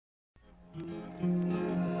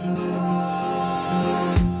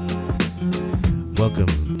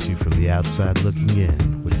Welcome to From the Outside Looking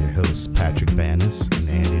In with your hosts Patrick Banis and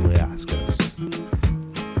Andy Liascos.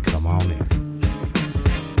 Come on in.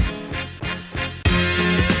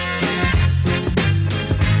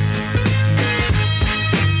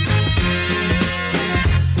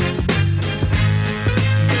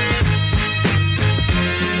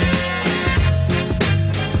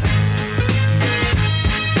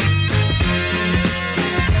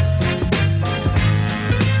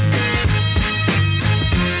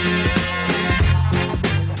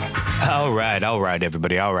 All right,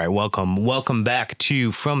 everybody. All right. Welcome back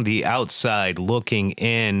to From the Outside Looking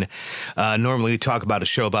In. Normally we talk about a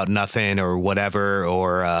show about nothing or whatever,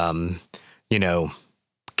 or,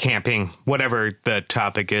 camping, whatever the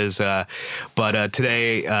topic is. But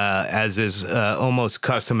today, as is almost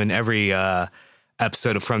custom in every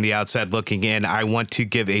episode of From the Outside Looking In, I want to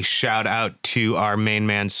give a shout out to our main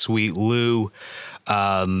man, Sweet Lou,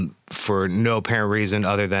 for no apparent reason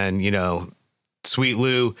other than, Sweet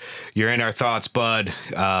Lou, you're in our thoughts, bud.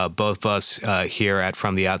 Both of us here at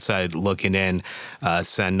From the Outside Looking In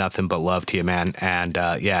send nothing but love to you, man. And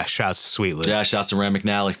shouts to Sweet Lou. Yeah, shouts to Rand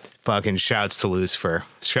McNally. Fucking shouts to Lucifer.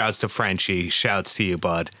 Shouts to Frenchie. Shouts to you,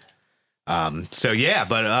 bud.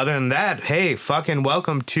 But other than that, hey, fucking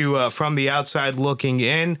welcome to From the Outside Looking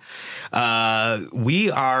In.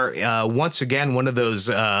 We are once again one of those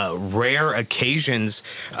rare occasions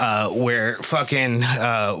where fucking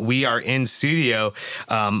we are in studio.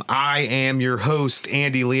 I am your host,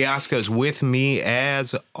 Andy Liascos. With me,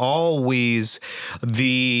 as always,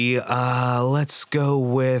 the let's go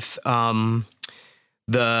with the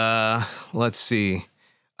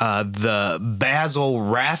Basil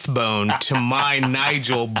Rathbone to my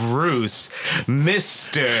Nigel Bruce,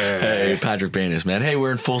 Mr. Hey, Patrick Banis, man. Hey,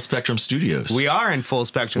 we're in Full Spectrum Studios. We are in Full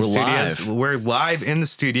Spectrum Studios. Live. We're live in the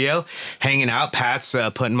studio, hanging out. Pat's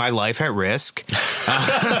putting my life at risk.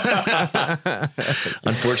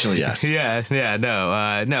 Unfortunately, yes.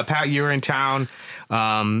 No, Pat, you were in town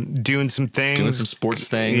doing some things. Doing some sports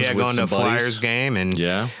things. Yeah, with going to a buddies. Flyers game and,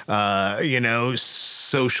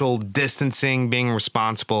 social distancing, being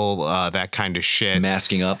responsible, that kind of shit.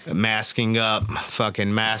 Masking up.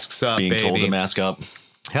 Fucking masks up, Being baby. told to mask up.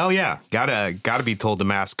 Hell yeah. Gotta be told to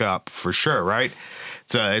mask up for sure, right?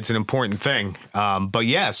 It's an important thing.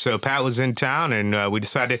 So Pat was in town and we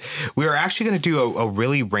decided we were actually going to do a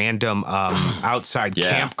really random outside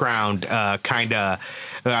campground kind of.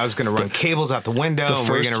 I was going to run cables out the window and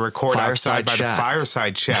we are going to record outside by the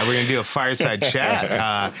fireside chat. We're going to do a fireside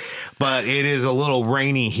chat. But it is a little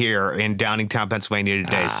rainy here in Downingtown, Pennsylvania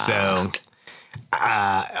today. So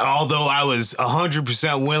although I was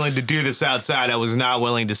 100% willing to do this outside, I was not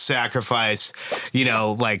willing to sacrifice,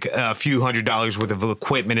 like a few $100s worth of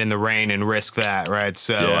equipment in the rain and risk that, right?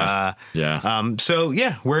 So,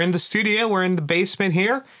 we're in the studio. We're in the basement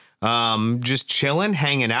here, just chilling,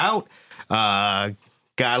 hanging out.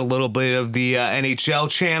 Got a little bit of the NHL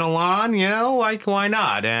channel on, like why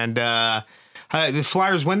not? And the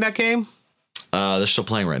Flyers win that game? They're still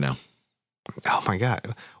playing right now. Oh, my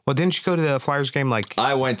God. Well, didn't you go to the Flyers game?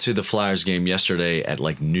 I went to the Flyers game yesterday at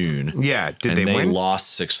noon. Yeah. Did they win? They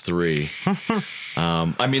lost 6-3.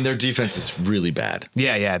 Their defense is really bad.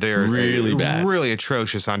 Yeah. They're really bad. Really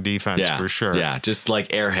atrocious on defense for sure. Yeah. Just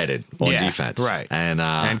airheaded on defense. Right.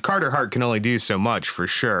 And Carter Hart can only do so much for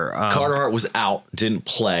sure. Carter Hart was out, didn't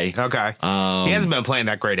play. Okay. He hasn't been playing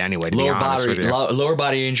that great anyway, to be honest with you. Lower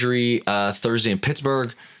body injury Thursday in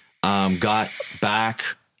Pittsburgh. Got back.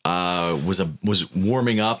 Was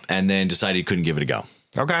warming up and then decided he couldn't give it a go.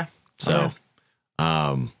 Okay. So,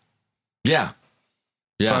 yeah.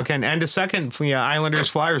 Fucking end of second. Islanders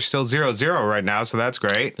Flyers still 0-0 right now, so that's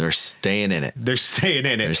great. They're staying in it. Are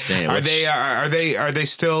they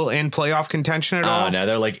still in playoff contention at all? No,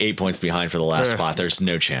 they're 8 points behind for the last spot. There's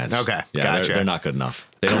no chance. Okay. Yeah, gotcha. They're not good enough.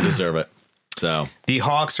 They don't deserve it. So the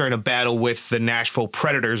Hawks are in a battle with the Nashville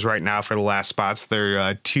Predators right now for the last spots.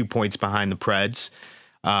 They're 2 points behind the Preds.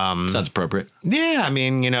 Sounds appropriate. Yeah,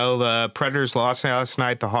 the Predators lost last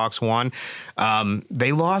night. The Hawks won.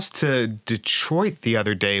 They lost to Detroit the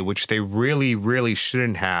other day, which they really, really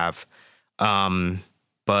shouldn't have.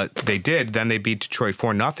 But they did. Then they beat Detroit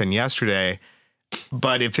 4-0 yesterday.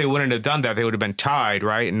 But if they wouldn't have done that, they would have been tied,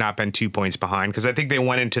 right? And not been 2 points behind. Because I think they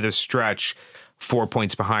went into this stretch 4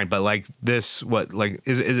 points behind, but is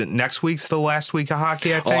it next week's the last week of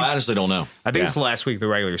hockey? I think. Oh, I honestly don't know. I think it's the last week of the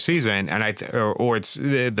regular season, and or it's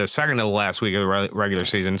the second to the last week of the regular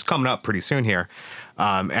season. It's coming up pretty soon here,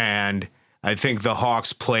 and I think the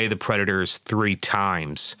Hawks play the Predators 3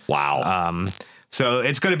 times. Wow. So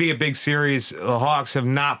it's going to be a big series. The Hawks have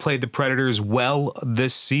not played the Predators well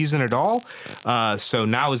this season at all. So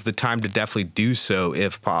now is the time to definitely do so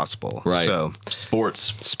if possible. Right. So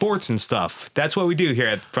Sports and stuff. That's what we do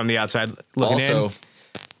here From the Outside Looking also. In.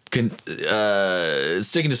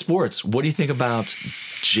 Sticking to sports, what do you think about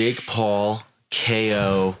Jake Paul,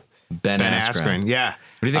 KO, Ben Askren? Yeah. What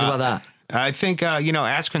do you think about that? I think,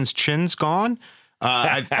 Askren's chin's gone.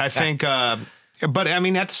 I think, but I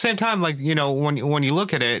mean, at the same time, like, when you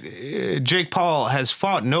look at it, Jake Paul has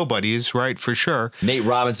fought nobodies, right? For sure. Nate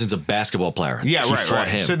Robinson's a basketball player. Yeah, he right. fought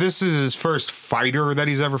him. So this is his first fighter that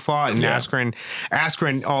he's ever fought. And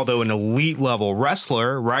Askren, although an elite level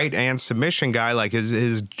wrestler, right, and submission guy, like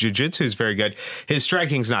his jiu-jitsu is very good. His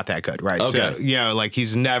striking's not that good, right? Okay. So, like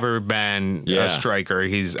he's never been a striker.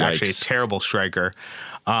 He's actually a terrible striker.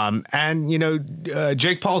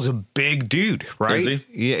 Jake Paul's a big dude, right? Is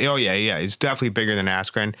he? Yeah, yeah. He's definitely bigger than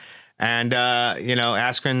Askren. And,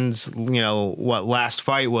 Askren's, last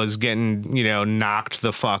fight was getting, knocked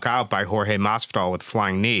the fuck out by Jorge Masvidal with a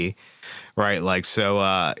flying knee, right? Like, so,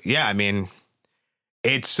 I mean,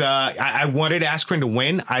 it's, I wanted Askren to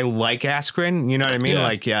win. I like Askren, you know what I mean? Yeah.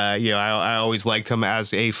 Like, I always liked him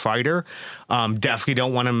as a fighter. Definitely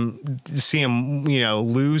don't want him to see him,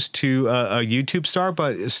 lose to a YouTube star,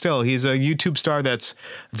 but still, he's a YouTube star that's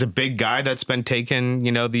a big guy that's been taking,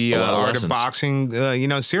 the art of boxing,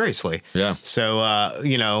 seriously. Yeah. So,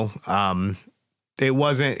 it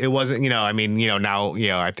wasn't, now,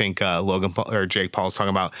 I think Logan Paul or Jake Paul's talking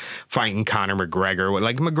about fighting Conor McGregor.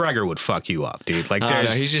 Like, McGregor would fuck you up, dude. Like, no,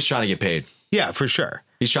 he's just trying to get paid. Yeah, for sure.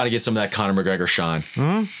 He's trying to get some of that Conor McGregor shine.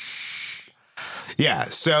 Mm-hmm. Yeah.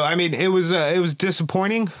 So, I mean, it was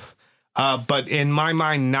disappointing, but in my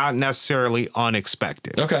mind, not necessarily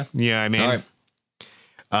unexpected. Okay. Yeah, I mean, all right.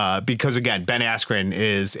 Because again, Ben Askren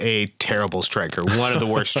is a terrible striker, one of the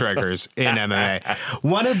worst strikers in MMA.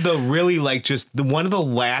 One of the really one of the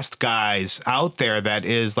last guys out there that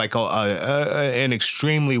is like an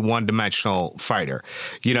extremely one-dimensional fighter.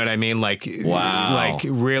 You know what I mean? Like, wow. Like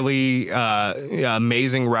really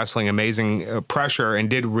amazing wrestling, amazing pressure, and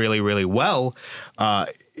did really, really well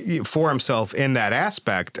for himself in that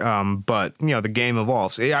aspect. But the game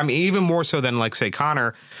evolves. I mean, even more so than like say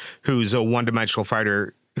Conor, who's a one-dimensional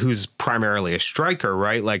fighter who's primarily a striker,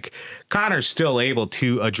 right? Like Conor's still able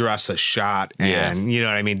to address a shot and, you know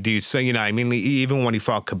what I mean? Do so, even when he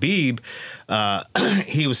fought Khabib,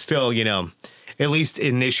 he was still, at least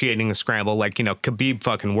initiating a scramble. Like, Khabib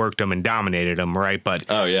fucking worked him and dominated him, right? But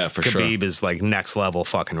oh yeah, for sure. Khabib is like next level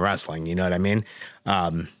fucking wrestling. You know what I mean?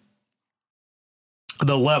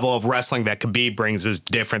 The level of wrestling that Khabib brings is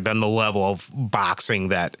different than the level of boxing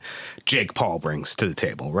that Jake Paul brings to the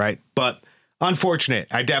table, right? But unfortunate.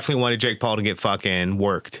 I definitely wanted Jake Paul to get fucking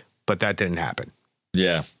worked, but that didn't happen.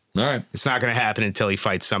 Yeah. All right. It's not going to happen until he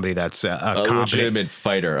fights somebody that's a legitimate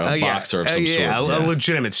fighter, a boxer of some sort. A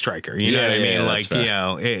legitimate striker. You know what I mean? Like,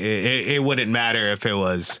 it wouldn't matter if it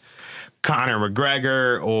was Conor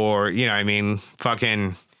McGregor or,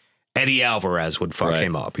 fucking Eddie Alvarez would fuck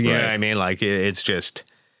him up. You know what I mean? Like, it's just,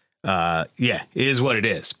 it is what it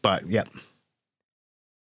is. But, yep.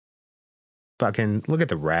 Fucking look at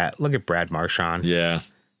Brad Marchand. Yeah.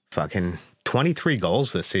 Fucking 23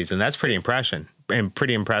 goals this season. That's pretty impressive.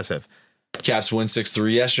 Caps win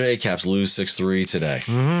 6-3 yesterday. Caps lose 6-3 today.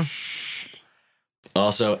 Mm-hmm.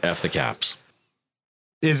 Also, F the Caps.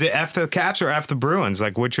 Is it F the Caps or F the Bruins?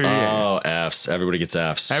 Like, which are you? Oh, Fs. Everybody gets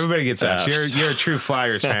Fs. Everybody gets Fs. You're a true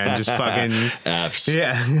Flyers fan. Just fucking Fs.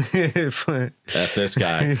 Yeah. F this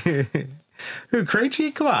guy. Who,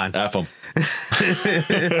 Krejci? Come on. F him.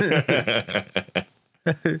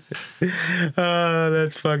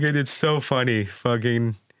 That's fucking, it's so funny.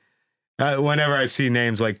 Fucking, whenever I see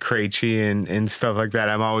names like Krejci and stuff like that,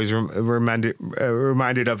 I'm always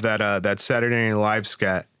reminded of that Saturday Night Live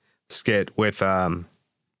skit with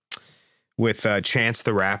Chance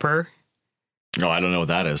the Rapper. Oh, I don't know what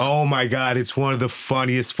that is. Oh my God, it's one of the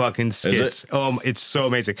funniest fucking skits. Is it? Oh, it's so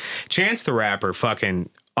amazing. Chance the Rapper, fucking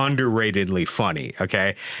underratedly funny.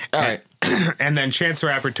 Okay. All right. And then Chance the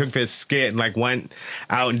Rapper took this skit and like went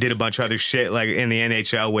out and did a bunch of other shit like in the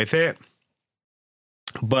NHL with it.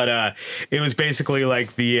 But it was basically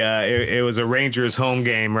like it was a Rangers home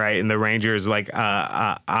game, right? And the Rangers like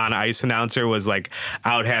on ice announcer was like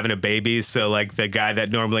out having a baby. So like the guy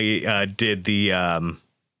that normally did the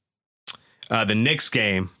Knicks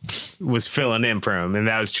game was filling in for him, and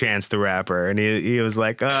that was Chance the Rapper. And he was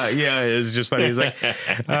like, yeah, it was just funny. He's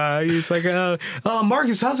like,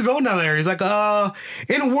 Marcus, how's it going down there? He's like,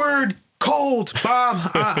 in a word, cold,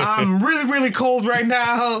 Bob. I'm really, really cold right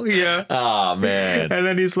now. Yeah. Oh man. And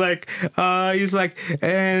then he's like,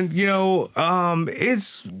 and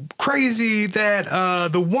it's crazy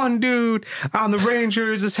that the one dude on the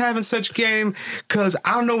Rangers is having such game because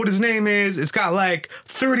I don't know what his name is. It's got like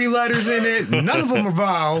 30 letters in it. None of them are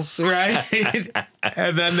vowels, right?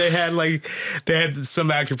 And then they had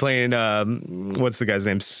some actor playing, what's the guy's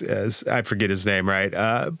name? I forget his name, right?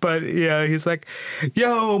 But yeah, he's like,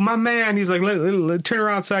 yo, my man. He's like, turn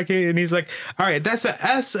around a second. And he's like, all right, that's a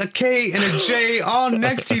S, a K, and a J all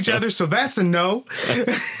next to each other. So that's a no.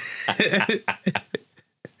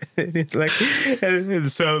 And it's like,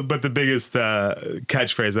 and so, but the biggest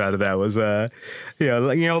catchphrase out of that was,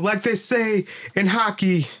 like they say in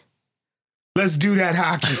hockey, let's do that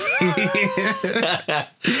hockey.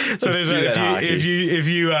 So if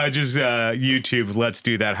you just YouTube "Let's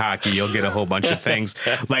Do That Hockey," you'll get a whole bunch of things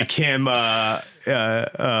like him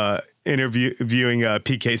interviewing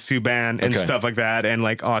PK Subban and stuff like that, and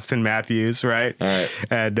like Austin Matthews, right? All right.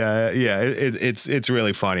 And it's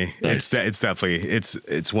really funny. Nice. It's definitely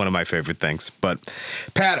it's one of my favorite things. But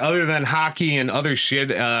Pat, other than hockey and other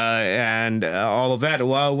shit and all of that,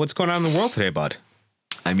 well, what's going on in the world today, bud?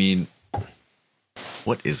 I mean,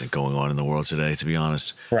 what isn't going on in the world today, to be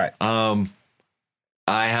honest? Right. I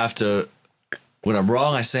have to, when I'm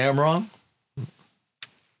wrong, I say I'm wrong.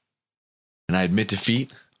 And I admit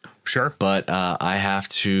defeat. Sure. But I have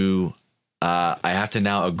to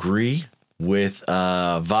now agree with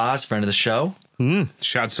Vaz, friend of the show.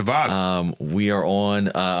 Shouts to Vaz. We are on,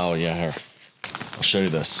 here. I'll show you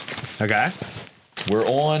this. Okay. We're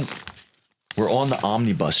on the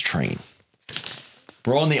omnibus train.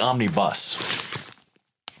 We're on the omnibus.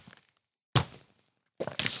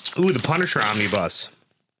 Ooh, the Punisher omnibus.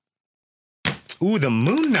 Ooh, the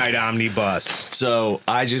Moon Knight omnibus. So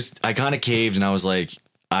I kind of caved and I was like,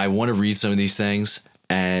 I want to read some of these things,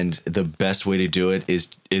 and the best way to do it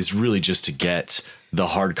is really just to get the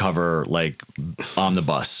hardcover like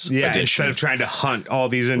omnibus. Yeah, edition. instead of trying to hunt all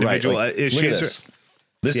these individual issues. Look at this.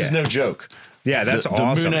 This is no joke. Yeah, that's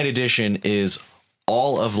awesome. The Moon Knight edition is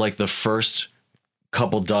all of like the first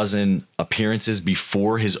couple dozen appearances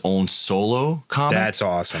before his own solo comic. That's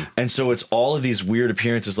awesome. And so it's all of these weird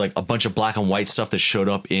appearances, like a bunch of black and white stuff that showed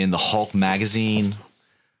up in the Hulk magazine.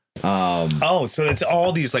 So it's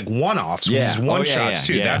all these like one-offs, these one-shots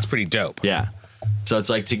too. Yeah. That's pretty dope. Yeah. So it's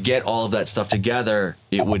like to get all of that stuff together,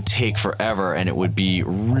 it would take forever and it would be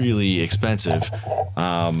really expensive.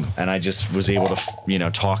 And I just was able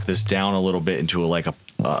to, talk this down a little bit into a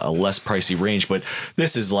less pricey range. But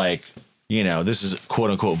this is like, this is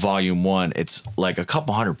quote unquote volume 1. It's like a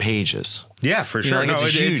couple hundred pages. Yeah, for sure. It's a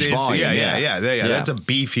huge volume. Yeah. That's a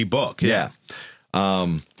beefy book. Yeah.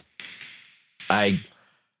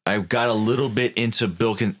 I got a little bit into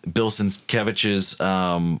Bill Sienkiewicz's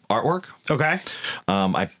artwork. Okay.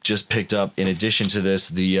 I just picked up, in addition to this,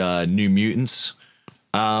 the New Mutants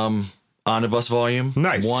omnibus volume.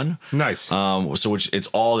 Nice. 1. Nice. It's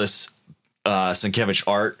all this Sienkiewicz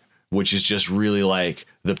art, which is just really like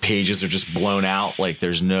the pages are just blown out, like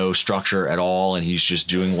there's no structure at all, and he's just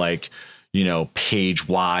doing like, page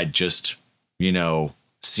wide, just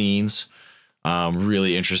scenes.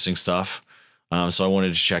 Really interesting stuff. So I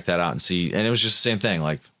wanted to check that out and see, and it was just the same thing.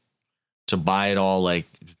 Like to buy it all, like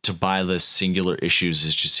to buy the singular issues,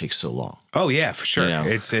 it just takes so long. Oh yeah, for sure.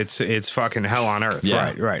 It's fucking hell on earth.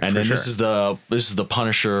 Yeah. Right. And then sure. this is the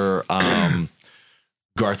Punisher,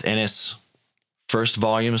 Garth Ennis first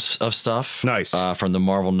volumes of stuff. Nice. From the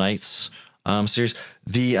Marvel Knights series.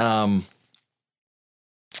 The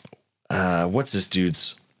what's this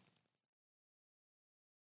dude's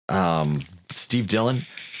Steve Dillon.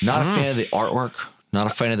 Not a fan of the artwork. Not a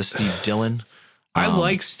fan of the Steve Dillon. I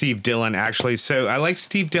like Steve Dillon, actually. So I like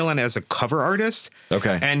Steve Dillon as a cover artist.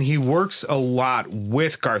 Okay. And he works a lot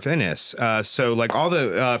with Garth Ennis. So like all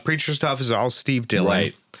the Preacher stuff is all Steve Dillon.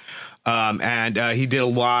 Right. And he did a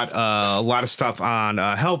lot of stuff on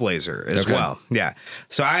Hellblazer as well. Yeah.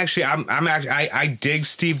 So I dig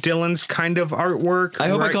Steve Dillon's kind of artwork. I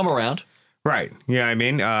hope I come around. Right. Yeah. I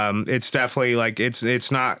mean, it's definitely like it's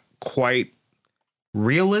not quite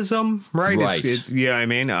realism, right? Right. It's I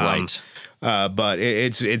mean, Right. But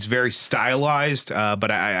it's very stylized.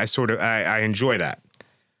 But I enjoy that.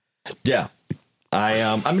 Yeah.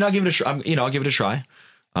 I'll give it a try. I'll give it a try.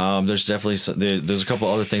 There's definitely there's a couple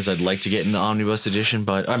other things I'd like to get in the omnibus edition,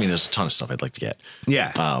 but I mean, there's a ton of stuff I'd like to get.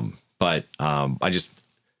 Yeah. But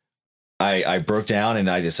I broke down and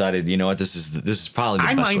I decided, you know what, this is probably the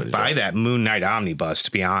I best way to might buy that Moon Knight omnibus,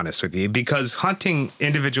 to be honest with you, because hunting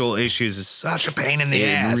individual issues is such a pain in the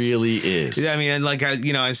ass. It really is. I mean, like,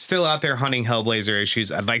 I'm still out there hunting Hellblazer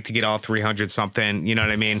issues. I'd like to get all 300 something. You know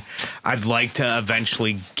what I mean? I'd like to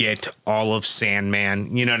eventually get all of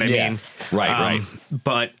Sandman. You know what I mean? Right.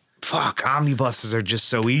 But fuck, omnibuses are just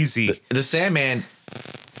so easy. The Sandman,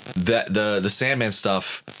 the Sandman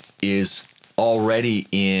stuff is already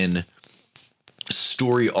in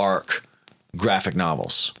story arc graphic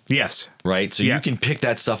novels. Yes. Right. So Yeah. you can pick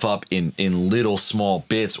that stuff up in little small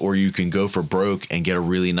bits, or you can go for broke and get a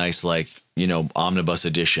really nice, like, you know, omnibus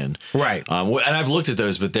edition. Right. And I've looked at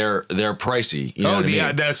those, but they're pricey. You know what I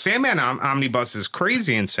mean? The Sandman omnibus is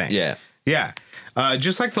crazy insane. Yeah. Yeah.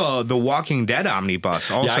 Just like the Walking Dead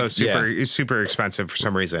omnibus, also super expensive for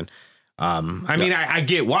some reason. I mean, I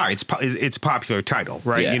get why. It's a popular title,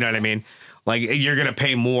 right? Yeah. You know what I mean? Like, you're going to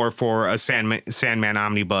pay more for a Sandman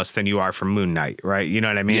omnibus than you are for Moon Knight, right? You know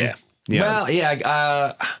what I mean? Yeah. Well,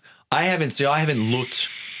 yeah. I haven't looked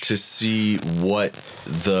to see what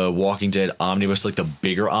the Walking Dead omnibus, like the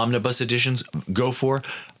bigger omnibus editions, go for.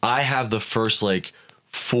 I have the first like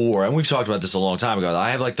 4, and we've talked about this a long time ago. I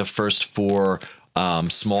have like the first 4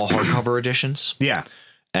 small hardcover editions. Yeah.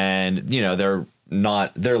 And, you know, they're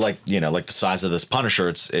like, you know, like the size of this Punisher.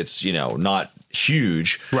 It's, you know, not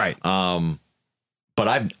huge. Right. But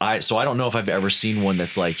I don't know if I've ever seen one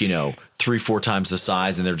that's like, you know, 3-4 times the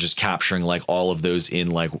size, and they're just capturing like all of those in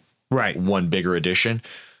like one bigger edition.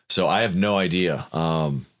 So I have no idea.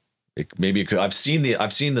 Maybe it could. I've seen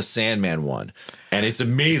the Sandman one, and it's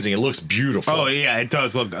amazing. It looks beautiful. Oh yeah, it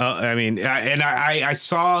does look. I mean, I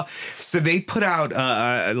saw. So they put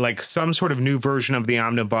out like some sort of new version of the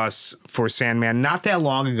omnibus for Sandman not that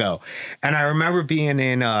long ago, and I remember being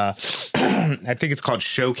in. I think it's called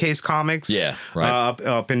Showcase Comics. Yeah, right.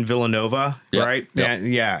 Up in Villanova, right?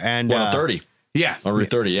 Yep. And 130. Yeah, on Route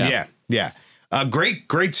 30. Yeah.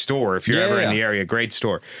 Great store if you're ever in the area. Great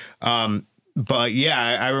store. But yeah,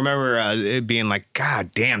 I remember it being like,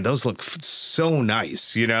 God damn, those look so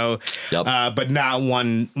nice, you know. Yep. But not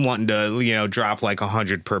wanting to, you know, drop like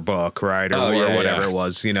 100 per book, right, or whatever it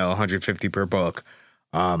was, you know, 150 per book.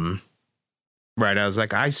 Right. I was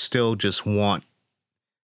like, I still just want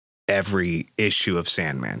every issue of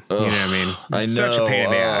Sandman. You know what I mean? It's such a pain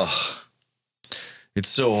in the ass. It's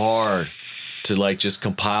so hard to like just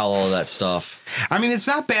compile all that stuff. I mean, it's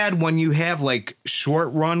not bad when you have like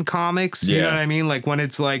short run comics. You know what I mean? Like when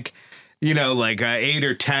it's like, you know, like a 8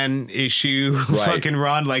 or 10 issue fucking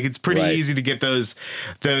run. Like it's pretty easy to get those,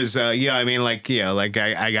 you know, I mean, like, yeah, like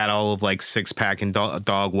I got all of like 6-pack and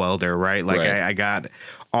Dog Welder, right? Like I got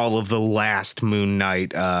all of the last Moon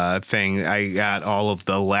Knight thing. I got all of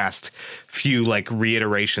the last few like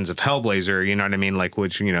reiterations of Hellblazer, you know what I mean? Like,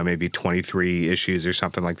 which, you know, maybe 23 issues or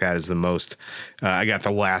something like that is the most. I got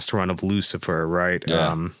the last run of Lucifer, right?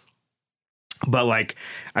 Yeah. But like,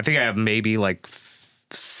 I think I have maybe like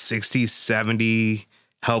 60, 70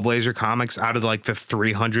 Hellblazer comics out of like the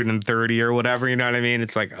 330 or whatever, you know what I mean?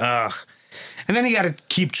 It's like, ugh. And then you got to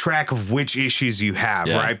keep track of which issues you have,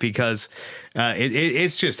 right? Because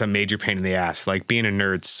it's just a major pain in the ass. Like being a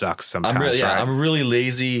nerd sucks sometimes. I'm really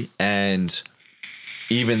lazy, and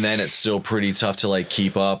even then, it's still pretty tough to like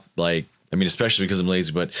keep up. Like, I mean, especially because I'm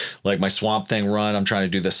lazy. But like my Swamp Thing run, I'm trying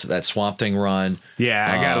to do that Swamp Thing run. Yeah,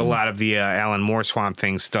 I got a lot of the Alan Moore Swamp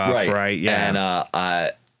Thing stuff, right? Yeah,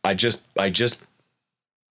 and I just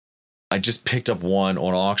picked up one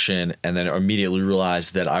on auction, and then immediately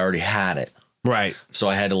realized that I already had it. Right. So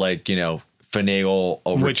I had to like, you know, finagle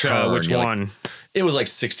a return. Which one? Like, it was like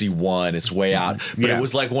 61. It's way out. But it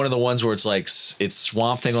was like one of the ones where it's like it's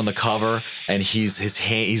Swamp Thing on the cover, and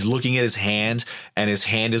he's looking at his hand, and his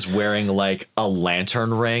hand is wearing like a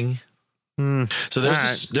lantern ring. So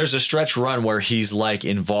there's a stretch run where he's like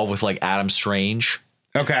involved with like Adam Strange.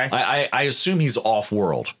 Okay. I assume he's off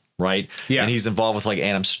world, right? Yeah. And he's involved with like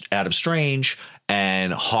Adam Strange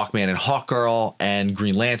and Hawkman and Hawkgirl and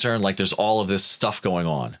Green Lantern. Like there's all of this stuff going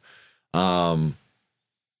on.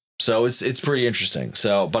 So it's pretty interesting.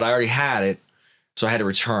 So, but I already had it, so I had to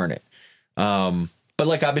return it. But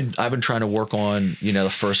like I've been trying to work on, you know, the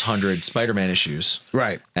first 100 Spider-Man issues.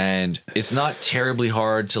 Right. And it's not terribly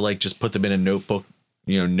hard to like just put them in a notebook,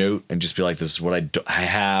 you know, note and just be like, this is what I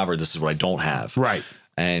have, or this is what I don't have. Right.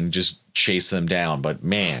 And just chase them down. But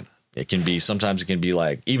man, sometimes it can be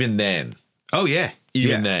like, even then. Oh yeah.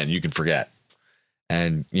 Even then you can forget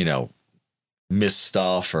and, you know, miss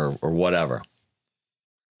stuff or whatever.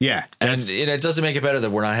 Yeah. And it doesn't make it better that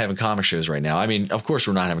we're not having comic shows right now. I mean, of course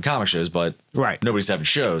we're not having comic shows, but nobody's having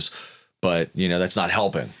shows, but you know, that's not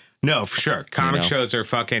helping. No, for sure. Comic know? shows are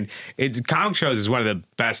fucking. Comic shows is one of the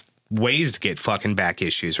best ways to get fucking back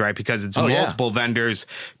issues, right? Because it's multiple vendors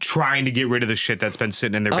trying to get rid of the shit that's been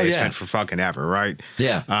sitting in their basement for fucking ever, right?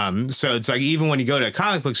 Yeah. So it's like even when you go to a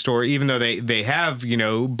comic book store, even though they have, you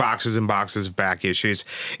know, boxes and boxes of back issues,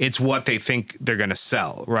 it's what they think they're going to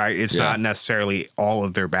sell, right? It's not necessarily all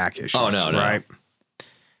of their back issues, right?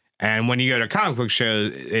 And when you go to a comic book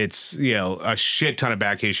show, it's, you know, a shit ton of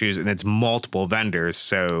back issues and it's multiple vendors.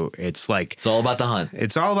 So it's like, it's all about the hunt.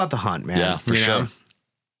 It's all about the hunt, man. Yeah, for sure. Know?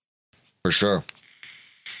 For sure.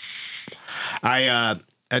 I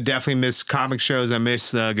definitely miss comic shows. I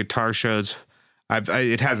miss guitar shows.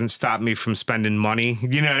 It hasn't stopped me from spending money.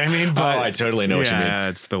 You know what I mean? But, I totally know what you mean. Yeah,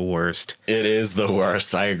 it's the worst. It is the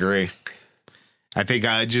worst. I agree. I think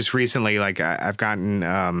just recently, like I've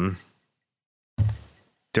gotten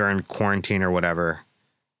during quarantine or whatever.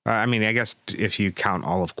 I mean, I guess if you count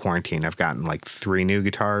all of quarantine, I've gotten like 3 new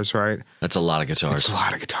guitars, right? That's a lot of guitars. It's a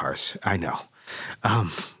lot of guitars. I know.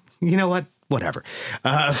 You know what? Whatever.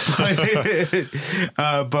 But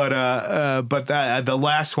the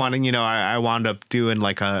last one, you know, I wound up doing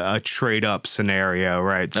like a trade up scenario,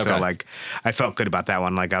 right? Okay. So like I felt good about that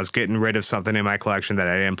one. Like I was getting rid of something in my collection that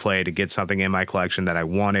I didn't play to get something in my collection that I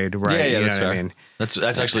wanted, right? Yeah, you know that's fair. I mean?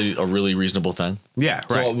 That's actually a really reasonable thing. Yeah,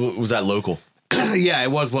 right. So was that local? Yeah,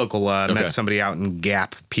 it was local. Met somebody out in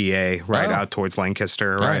Gap, PA, right out towards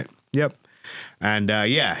Lancaster, right? Yep. And I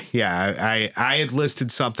had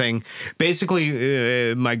listed something.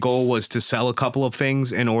 Basically, my goal was to sell a couple of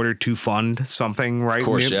things in order to fund something, right? Of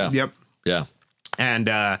course, yeah. Yep. Yeah. And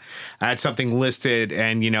I had something listed,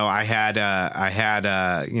 and you know, I had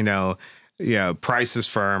prices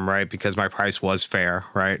firm, right? Because my price was fair,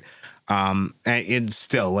 right? And it's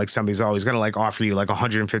still like somebody's always gonna like offer you like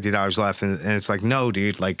 $150 left, and it's like, no,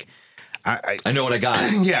 dude, like. I know what I got.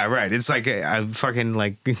 Yeah, right. It's like I fucking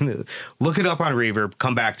like look it up on Reverb,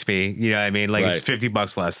 come back to me. You know what I mean? Like it's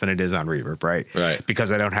 $50 less than it is on Reverb, right? Right.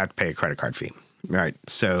 Because I don't have to pay a credit card fee. Right.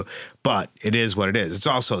 So, but it is what it is. It's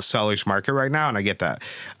also a seller's market right now, and I get that.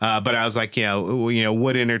 But I was like, you know,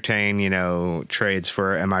 would entertain, you know, trades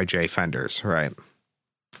for MIJ Fenders, right?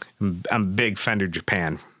 I'm a big Fender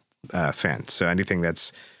Japan fan. So anything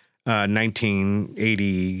that's 1980,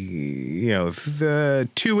 you know, the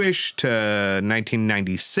 2-ish to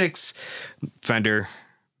 1996 Fender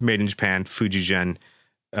made in Japan, Fujigen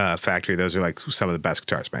factory. Those are like some of the best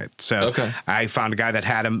guitars made. So I found a guy that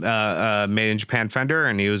had a made in Japan Fender,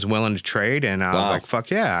 and he was willing to trade. And I was like,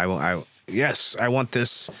 fuck yeah, I want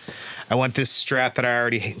this. I want this Strat that I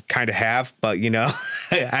already kind of have, but you know,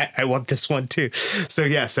 I want this one too. So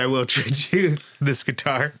yes, I will trade you this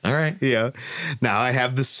guitar. All right. Yeah. Now I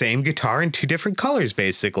have the same guitar in 2 different colors,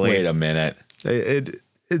 basically. Wait a minute.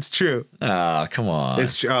 It's true. Oh, come on.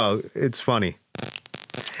 It's funny.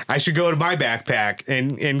 I should go to my backpack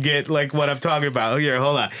and get like what I'm talking about. Here,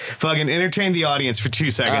 hold on. Fucking entertain the audience for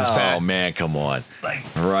 2 seconds, Pat. Oh man, come on.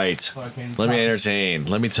 Right. Let me entertain.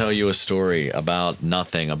 Let me tell you a story about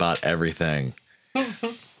nothing, about everything.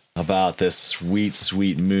 About this sweet,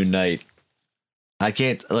 sweet Moon Knight. I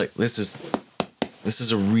can't look, this is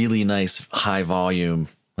a really nice high volume,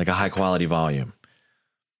 like a high quality volume.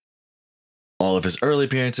 All of his early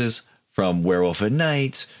appearances, from Werewolf at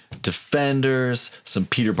Night, Defenders, some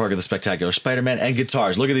Peter Parker the Spectacular Spider-Man, and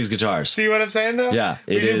guitars. Look at these guitars. See what I'm saying, though? Yeah,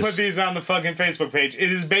 we should put these on the fucking Facebook page.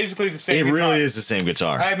 It is basically the same guitar. It really is the same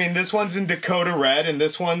guitar. I mean, this one's in Dakota Red, and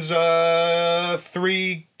this one's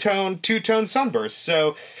 2-tone Sunburst.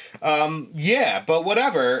 So, yeah, but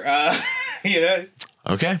whatever. You know.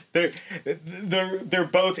 Okay. They're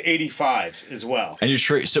both 85s as well. And you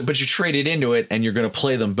traded into it, and you're going to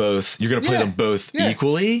play them both. You're going to play them both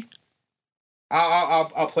equally.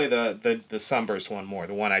 I'll play the Sunburst one more,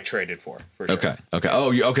 the one I traded for sure. Okay.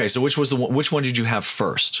 Oh, okay. So which one did you have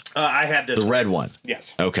first? I had this. The red one.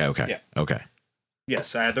 Yes. Okay. Yeah. Okay.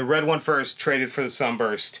 Yes, I had the red one first. Traded for the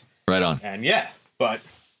Sunburst. Right on. And yeah, but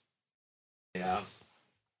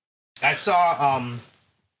I saw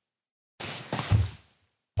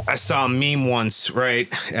a meme once, right?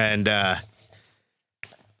 And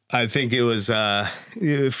I think it was,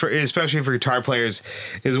 especially for guitar players,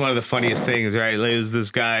 is one of the funniest things, right? It was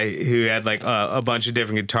this guy who had like a bunch of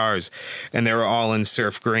different guitars, and they were all in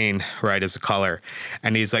surf green, right, as a color.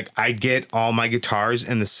 And he's like, I get all my guitars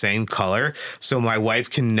in the same color, so my wife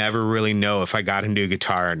can never really know if I got a new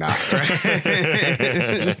guitar or not.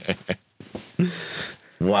 Right?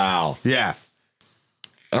 Wow. Yeah.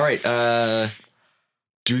 All right.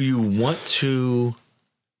 Do you want to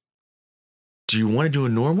do a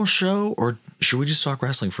normal show, or should we just talk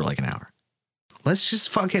wrestling for like an hour?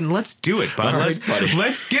 let's do it, bud. All right, buddy.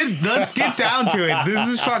 Let's get down to it.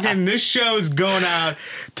 This show is going out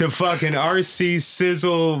to fucking RC,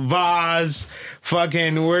 Sizzle, Vaz, we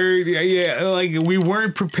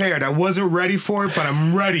weren't prepared. I wasn't ready for it, but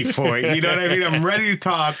I'm ready for it. You know what I mean? I'm ready to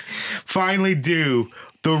talk, finally do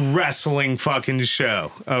the wrestling fucking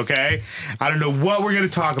show. Okay, I don't know what we're gonna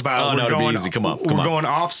talk about. Oh, we're no, going, it'll be easy. Come on. We're going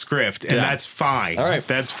off script, and that's fine. All right,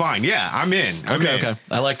 that's fine. Yeah, I'm in. Okay.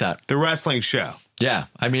 I like that. The wrestling show. Yeah,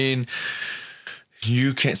 I mean,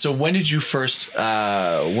 you can't. So when did you first?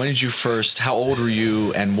 How old were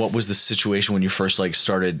you, and what was the situation when you first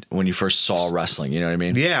started? When you first saw wrestling, you know what I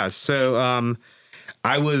mean? Yeah. So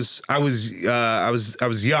I was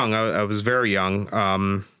young. I was very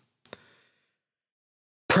young.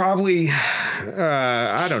 Probably,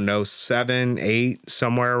 I don't know, 7, 8,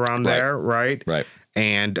 somewhere around there, right? Right.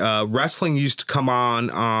 And wrestling used to come on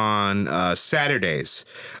Saturdays.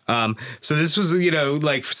 So this was,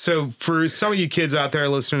 so for some of you kids out there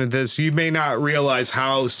listening to this, you may not realize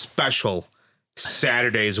how special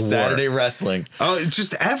Saturday wrestling. Oh, it's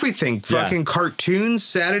just everything. Fucking cartoons,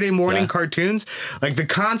 Saturday morning cartoons. Like the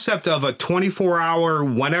concept of a 24-hour,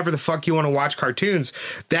 whenever the fuck you want to watch cartoons,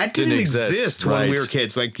 that didn't exist when we were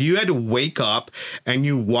kids. Like you had to wake up and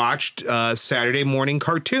you watched Saturday morning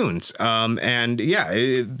cartoons.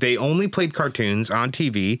 They only played cartoons on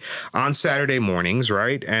TV on Saturday mornings,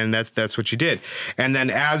 right? And that's what you did. And then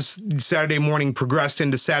as Saturday morning progressed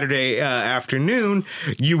into Saturday afternoon,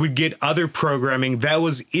 you would get other programs that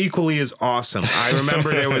was equally as awesome. I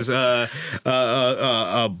remember there was a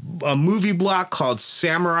movie block called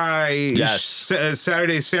Saturday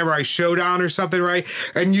Samurai Showdown or something, right?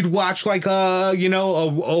 And you'd watch a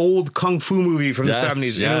old kung fu movie from the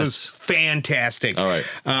 70s. And it was fantastic. All right.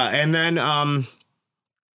 And then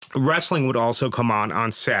wrestling would also come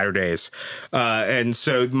on Saturdays. And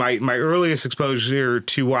so my earliest exposure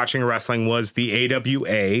to watching wrestling was the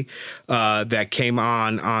AWA that came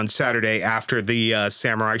on Saturday after the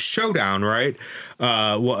Samurai Showdown, right?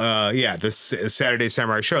 The Saturday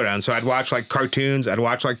Samurai Showdown. So I'd watch cartoons, I'd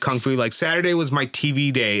watch kung fu. Saturday was my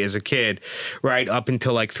TV day as a kid, right? Up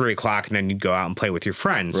until 3 o'clock, and then you'd go out and play with your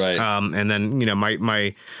friends. Right. And then,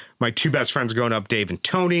 my two best friends growing up, Dave and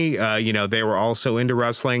Tony, they were also into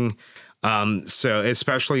wrestling. So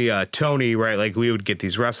especially Tony, right? We would get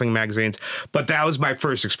these wrestling magazines, but that was my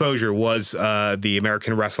first exposure was the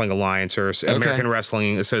American Wrestling Alliance or American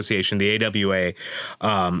Wrestling Association, the AWA.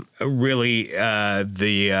 Really,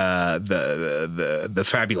 the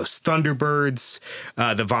fabulous Thunderbirds,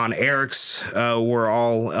 the Von Erichs were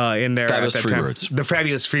all in there Fabulous at that Freebirds. time. The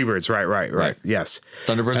Fabulous Freebirds, right. Yes,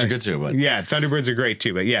 Thunderbirds are good too, but Thunderbirds are great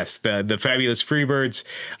too. But yes, the Fabulous Freebirds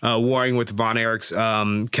warring with the Von Erichs.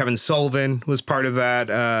 Kevin Sullivan was part of that.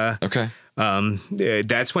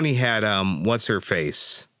 That's when he had what's her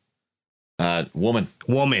face? Woman.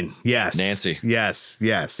 Yes. Nancy. Yes.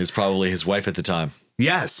 Is probably his wife at the time.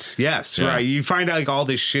 Yes, right. You find out all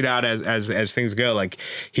this shit out as things go.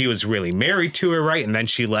 He was really married to her, right? And then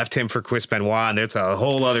she left him for Chris Benoit, and there's a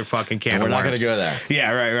whole other fucking can of worms. We're not going to go there. Yeah,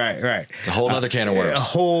 right. It's a whole other can of worms. A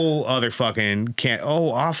whole other fucking can. Oh,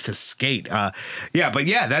 off the skate.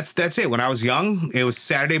 That's it. When I was young, it was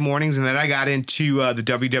Saturday mornings, and then I got into the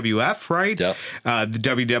WWF, right? Yep. The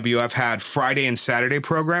WWF had Friday and Saturday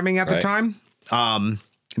programming at the time.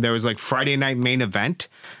 There was Friday Night Main Event,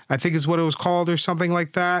 I think is what it was called, or something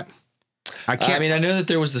like that. I know that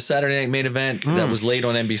there was the Saturday Night Main Event that was late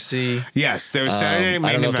on NBC. Yes, there was Saturday Night Main Event.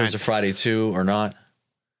 I don't know if there was a Friday too or not.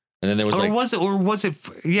 And then there was was it?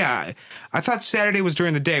 Yeah, I thought Saturday was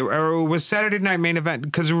during the day, or was Saturday Night Main Event?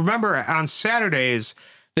 Because remember, on Saturdays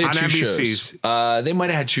they had on two NBC's, shows. They might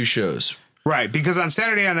have had 2 shows. Right, because on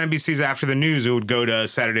Saturday on NBC's after the news, it would go to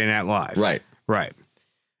Saturday Night Live. Right.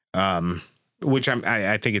 Which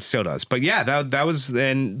I think it still does. But yeah, that was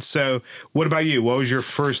then. So what about you? What was your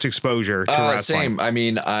first exposure to wrestling? Same. I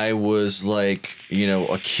mean, I was a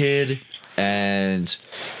kid, and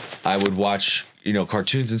I would watch,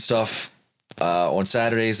 cartoons and stuff on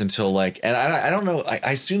Saturdays until and I don't know.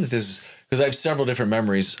 I assume that this is because I have several different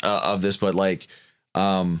memories of this, but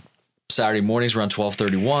Saturday mornings around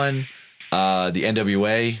 12:31, the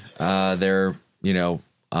NWA, their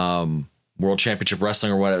World Championship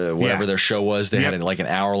Wrestling or whatever their show was. They had an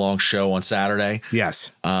hour-long show on Saturday. Yes.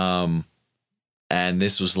 And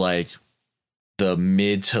this was the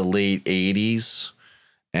mid to late 80s.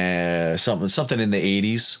 Something in the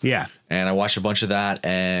 80s. Yeah. And I watched a bunch of that,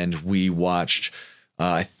 and we watched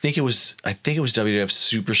I think it was WWF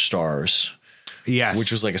Superstars. Yes.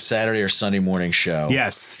 Which was a Saturday or Sunday morning show.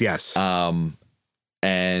 Yes. And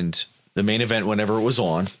the main event whenever it was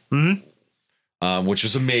on. Mm-hmm. which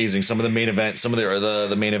was amazing. Some of the main event, some of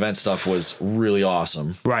the main event stuff was really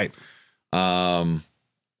awesome. Right.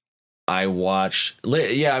 I watched,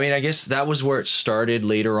 yeah, I mean, I guess that was where it started.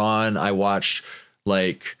 Later on, I watched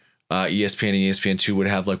like ESPN and ESPN2 would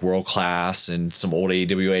have like World Class and some old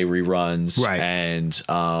AWA reruns. Right. And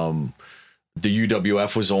the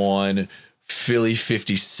UWF was on Philly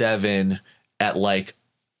 57 at like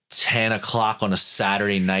 10 o'clock on a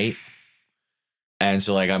Saturday night. And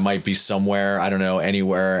so like I might be somewhere, I don't know,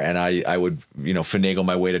 anywhere. And I would, finagle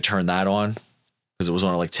my way to turn that on because it was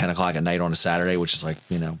on at like 10 o'clock at night on a Saturday, which is like,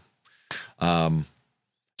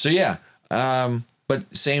 so yeah.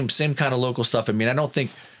 But same kind of local stuff. I mean, I don't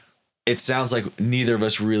think it sounds like neither of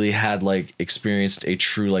us really had like experienced a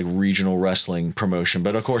true like regional wrestling promotion,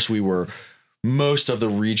 but of course most of the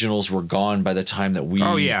regionals were gone by the time that we,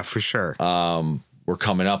 oh yeah, for sure. Were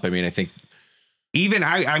coming up. I mean, I think even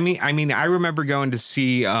I mean, I remember going to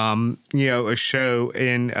see, a show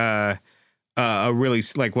in, a really,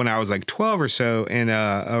 like when I was like 12 or so in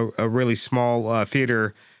a really small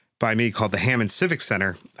theater by me called the Hammond Civic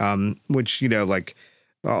Center, which, like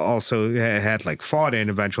also had like fought in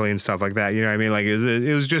eventually and stuff like that. You know what I mean? Like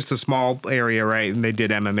it was just a small area, right? And they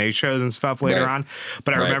did MMA shows and stuff later on.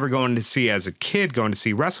 But I remember going to see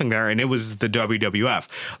wrestling there, and it was the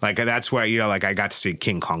WWF. Like that's where, like I got to see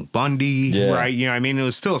King Kong Bundy, right? You know what I mean? It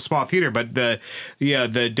was still a small theater, but the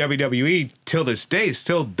WWE till this day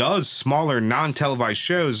still does smaller non-televised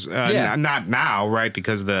shows. Not now, right?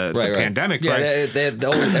 Because the pandemic, right?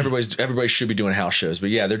 Everybody should be doing house shows,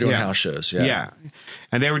 but yeah, they're doing house shows. Yeah.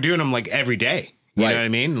 And they were doing them like every day. You know what I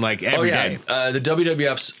mean? Like every day. The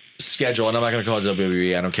WWF's schedule, and I'm not going to call it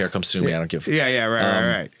WWE. I don't care. Come sue me. I don't give. Yeah.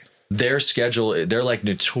 Right. Their schedule, they're like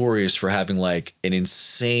notorious for having like an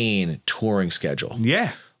insane touring schedule.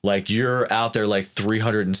 Yeah. Like you're out there like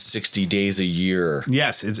 360 days a year.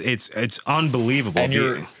 Yes, it's unbelievable. And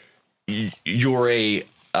you're a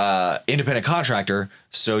independent contractor,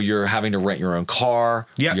 so you're having to rent your own car.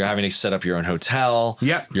 Yep. You're having to set up your own hotel.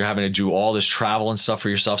 Yep. You're having to do all this travel and stuff for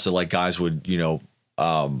yourself. So like guys would,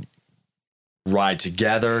 ride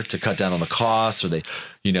together to cut down on the costs, or they'd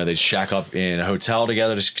shack up in a hotel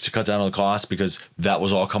together to cut down on the costs because that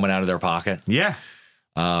was all coming out of their pocket. Yeah.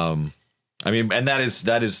 I mean, and that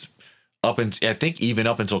is up and I think even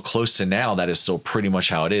up until close to now, that is still pretty much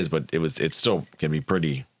how it is, but it's still can be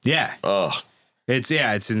pretty. Yeah. Ugh. It's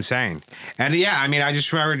insane. And I mean, I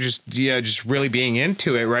just remember just really being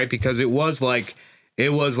into it, right? Because it was like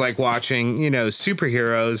watching,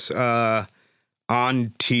 superheroes on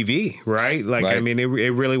TV, right? Like, right. I mean, it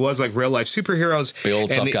really was like real life superheroes. Big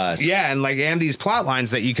old tough guys. Yeah. And these plot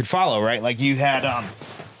lines that you could follow, right? Like you had,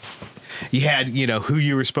 who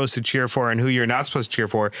you were supposed to cheer for and who you're not supposed to cheer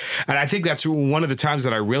for. And I think that's one of the times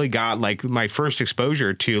that I really got like my first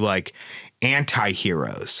exposure to like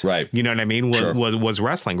anti-heroes. Right. You know what I mean? Was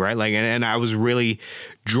wrestling, right? Like, and I was really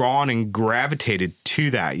drawn and gravitated to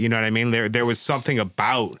that. You know what I mean? There was something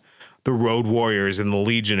about the Road Warriors and the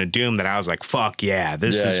Legion of Doom that I was like, fuck yeah,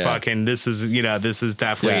 this is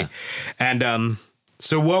definitely. Yeah. And,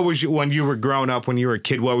 so what was when you were growing up, when you were a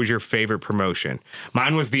kid, what was your favorite promotion?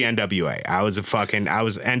 Mine was the NWA. I was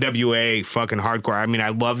NWA fucking hardcore. I mean, I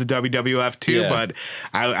love the WWF too, but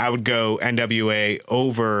I would go NWA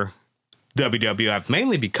over WWF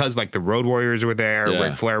mainly because like the Road Warriors were there.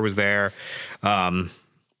 Ric Flair was there.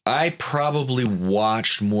 I probably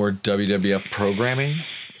watched more WWF programming.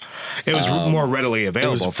 It was more readily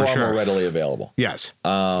available. It was far more readily available. Yes.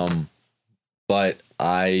 But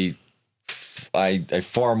I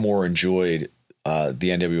far more enjoyed the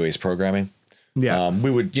NWA's programming. Yeah. We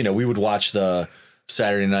would watch the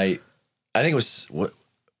Saturday night. I think it was what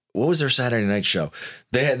was their Saturday night show?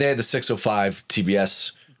 They had the 605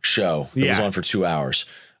 TBS show that was on for 2 hours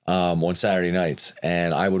on Saturday nights,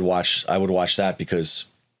 and I would watch that because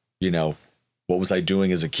what was I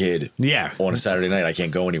doing as a kid? Yeah. On a Saturday night, I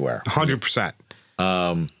can't go anywhere. 100%.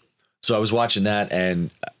 So I was watching that, and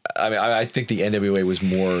I mean, I think the NWA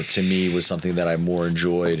was something that I more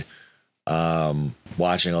enjoyed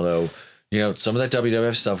watching. Although, some of that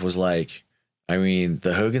WWF stuff was like, I mean,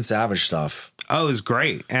 the Hogan Savage stuff. Oh, it was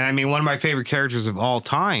great. And I mean, one of my favorite characters of all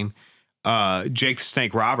time, Jake the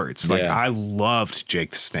Snake Roberts. Like, I loved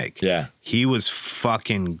Jake the Snake. Yeah. He was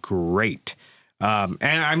fucking great. And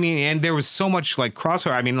I mean, and there was so much like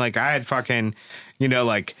crossover. I mean, like I had fucking,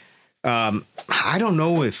 I don't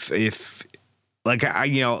know if like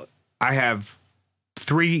I have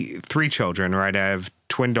three children, right? I have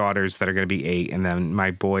twin daughters that are going to be 8, and then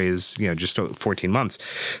my boy is just 14 months.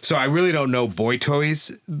 So I really don't know boy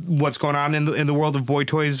toys. What's going on in the world of boy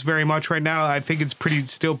toys very much right now? I think it's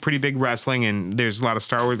still pretty big wrestling, and there's a lot of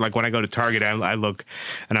Star Wars. Like when I go to Target, I look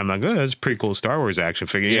and I'm like, oh, that's a pretty cool Star Wars action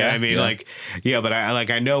figure. Yeah, I mean, but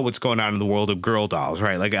I know what's going on in the world of girl dolls,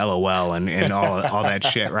 right? Like LOL and all that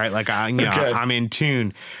shit, right? Like I'm in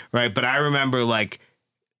tune, right? But I remember like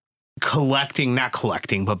not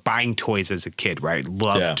collecting, but buying toys as a kid, right?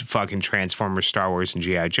 Loved fucking Transformers, Star Wars, and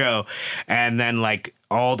G.I. Joe. And then like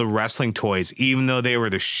all the wrestling toys, even though they were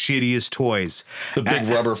the shittiest toys. The big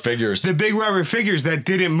rubber figures. The big rubber figures that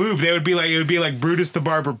didn't move. It would be like Brutus the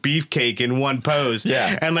Barber Beefcake in one pose.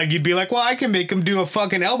 Yeah. And like you'd be like, well, I can make him do a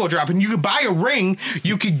fucking elbow drop. And you could buy a ring.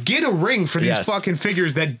 You could get a ring for these fucking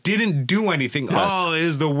figures that didn't do anything. Yes. Oh, it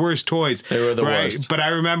is the worst toys. They were the worst. But I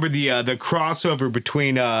remember the crossover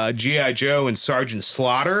between G.I. Joe and Sergeant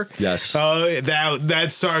Slaughter. Yes. That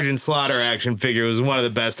Sergeant Slaughter action figure was one of the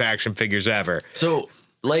best action figures ever. So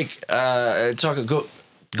like going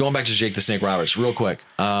back to Jake the Snake Roberts real quick.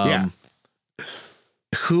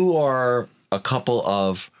 Who are a couple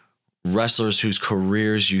of wrestlers whose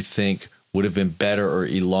careers you think would have been better or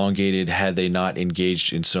elongated had they not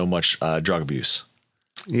engaged in so much drug abuse?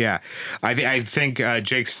 Yeah, I think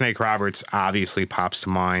Jake Snake Roberts obviously pops to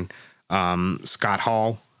mind. Scott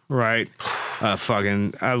Hall, right?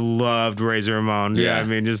 I loved Razor Ramon. Yeah, I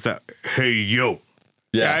mean just that. Hey yo.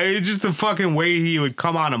 Yeah, it's just the fucking way he would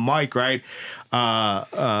come on a mic, right?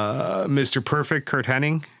 Mr. Perfect, Kurt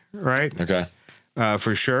Hennig, right? Okay.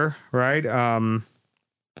 For sure, right? I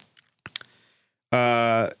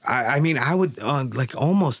mean, I would like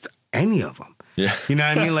almost any of them. Yeah. You know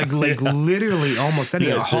what I mean? Like literally almost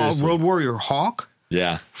any. Road Warrior Hawk.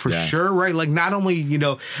 Yeah, for sure, right? Like not only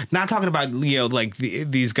not talking about like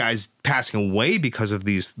these guys passing away because of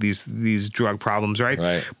these drug problems, right?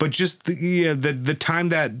 Right. But just the time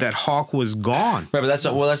that Hawk was gone, right? But that's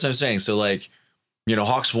what I'm saying. So like,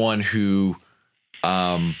 Hawk's one who,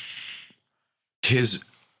 his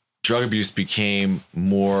drug abuse became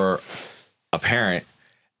more apparent,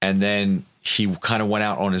 and then he kind of went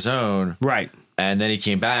out on his own, right? And then he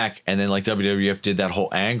came back, and then like WWF did that whole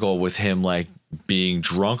angle with him like being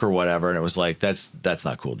drunk or whatever, and it was like that's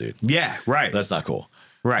not cool, dude. Yeah, right. That's not cool.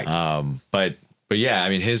 Right. But yeah, I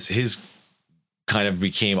mean his kind of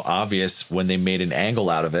became obvious when they made an angle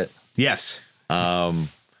out of it. Yes. I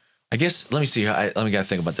guess let me see. Let me gotta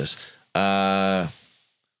think about this.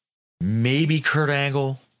 Maybe Kurt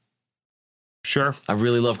Angle. Sure. I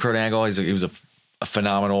really love Kurt Angle. He was a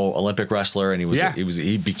phenomenal Olympic wrestler, and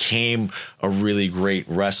he became a really great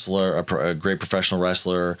wrestler, a great professional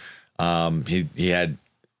wrestler. He had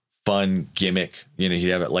fun gimmick, he'd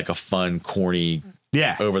have like a fun, corny,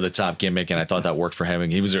 over the top gimmick. And I thought that worked for him.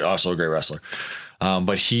 And he was also a great wrestler.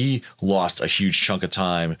 But he lost a huge chunk of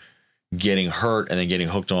time getting hurt and then getting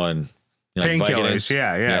hooked on painkillers.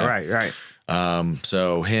 Yeah. Right.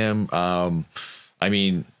 So him, I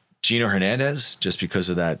mean, Gino Hernandez, just because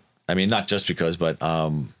of that. I mean, not just because, but,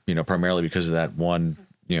 primarily because of that one,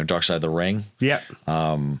 Dark Side of the Ring. Yeah.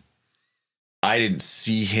 I didn't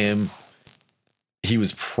see him. He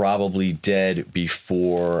was probably dead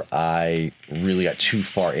before I really got too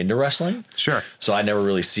far into wrestling. Sure. So I never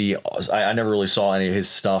really saw any of his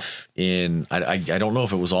stuff in. I don't know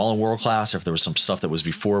if it was all in World Class or if there was some stuff that was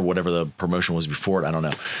before whatever the promotion was before it. I don't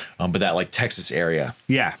know. But that like Texas area.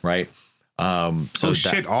 Yeah. Right. All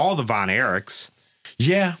the Von Erichs.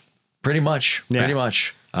 Yeah. Pretty much. Yeah. Pretty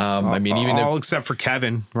much. I mean, even all except for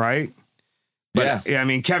Kevin, right? But I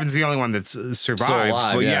mean, Kevin's the only one that's survived. Still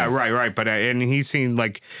alive, well, yeah, right. But and he seemed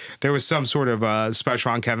like there was some sort of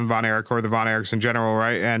special on Kevin Von Erich or the Von Erichs in general,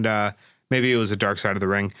 right? And maybe it was a Dark Side of the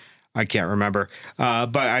Ring. I can't remember.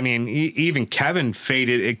 But I mean, even Kevin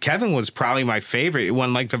faded. Kevin was probably my favorite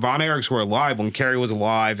when like the Von Erichs were alive, when Kerry was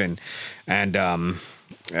alive, and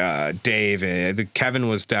Dave. Kevin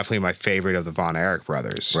was definitely my favorite of the Von Erich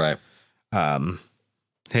brothers. Right.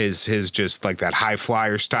 His just like that high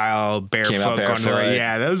flyer style barefoot going right.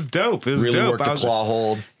 Yeah, that was dope. It was really dope. Worked the claw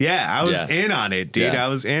hold. Yeah, I was in on it, dude. Yeah. I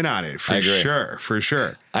was in on it for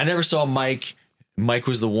sure. I never saw Mike. Mike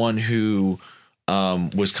was the one who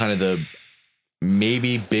was kind of the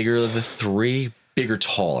maybe bigger of the three, bigger,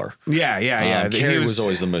 taller. Yeah. Kerry was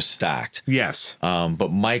always the most stacked. Yes. But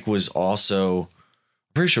Mike was also, I'm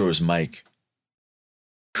pretty sure it was Mike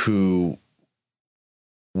who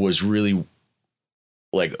was really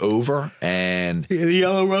like over, and the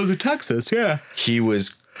Yellow Rose of Texas. Yeah. He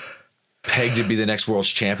was pegged to be the next world's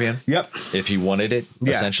champion. Yep. If he wanted it,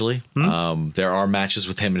 essentially. Mm-hmm. There are matches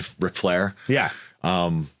with him and Ric Flair. Yeah.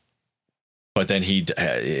 but then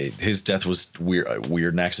his death was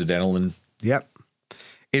weird and accidental. And yep.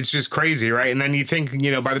 It's just crazy, right? And then you think,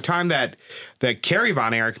 by the time that Kerry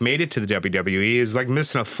Von Erich made it to the WWE, is like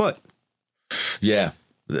missing a foot. Yeah,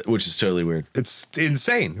 which is totally weird. It's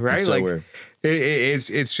insane, right? It's so weird.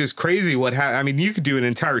 It's just crazy what I mean, you could do an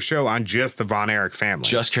entire show on just the Von Erich family.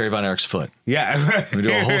 Just Kerry Von Erich's foot. Yeah. We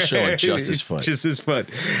do a whole show on just his foot. Just his foot.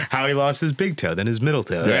 How he lost his big toe, then his middle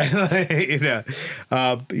toe. Right?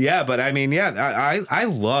 Yeah, but I mean, I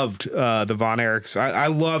loved the Von Erichs. I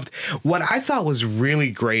loved what I thought was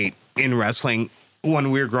really great in wrestling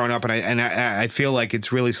when we were growing up, and I feel like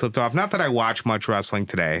it's really slipped off. Not that I watch much wrestling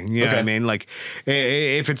today. You know what I mean? Like,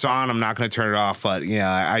 if it's on, I'm not going to turn it off, but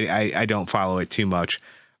I don't follow it too much.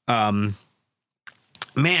 Man,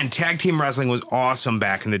 tag team wrestling was awesome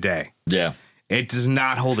back in the day. Yeah. It does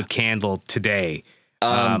not hold a candle today.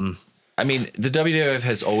 I mean, the WWF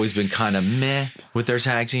has always been kind of meh with their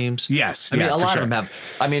tag teams. Yes. I mean, a lot of them have.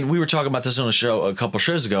 I mean, we were talking about this on a show a couple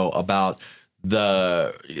shows ago about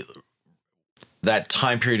that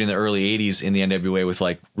time period in the early 80s in the NWA with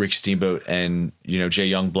like Rick Steamboat and, Jay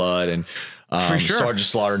Youngblood and Sergeant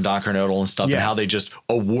Slaughter and Don Carnodle and stuff, and how they just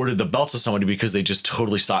awarded the belts to somebody because they just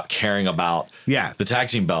totally stopped caring about the tag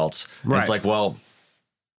team belts. Right. It's like, well,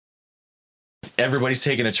 everybody's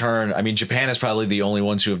taking a turn. I mean, Japan is probably the only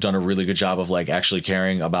ones who have done a really good job of like actually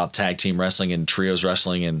caring about tag team wrestling and trios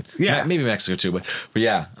wrestling, and maybe Mexico too. But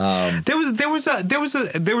yeah, there was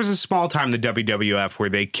a small time in the WWF where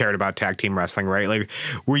they cared about tag team wrestling, right? Like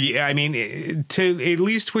where at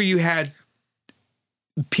least where you had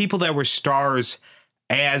people that were stars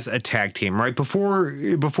as a tag team, right? Before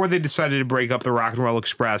they decided to break up the Rock and Roll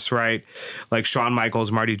Express, right? Like Shawn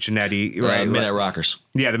Michaels, Marty Jannetty, right? Midnight Rockers.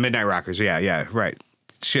 Yeah, the Midnight Rockers. Yeah, right.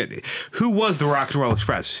 Shit. Who was the Rock and Roll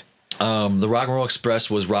Express? The Rock and Roll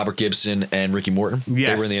Express was Robert Gibson and Ricky Morton. Yes.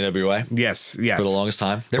 They were in the NWA. Yes. For the longest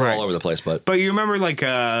time. They were all over the place, but you remember like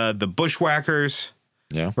the Bushwhackers?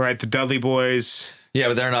 Yeah. Right, the Dudley Boys.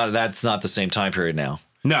 Yeah, but that's not the same time period now.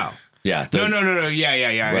 No. Yeah. No.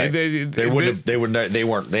 Yeah. Right. They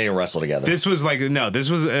didn't wrestle together. This was the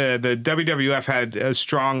WWF had a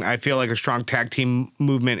strong tag team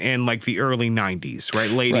movement in like the early 90s, right?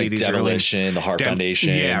 Late 80s. Demolition, the Hart Foundation.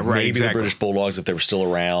 Yeah, right. Maybe exactly. the British Bulldogs if they were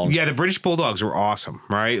still around. Yeah, the British Bulldogs were awesome,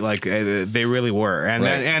 right? Like they really were. And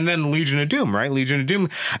then Legion of Doom, right? Legion of Doom.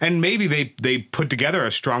 And maybe they put together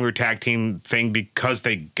a stronger tag team thing because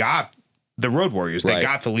they got the Road Warriors. They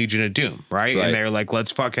got the Legion of Doom, right? And they're like,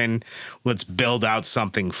 let's build out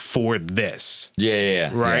something for this. Yeah.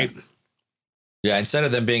 Right? Yeah, instead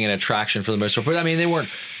of them being an attraction for the most part. But I mean, they weren't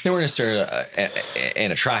necessarily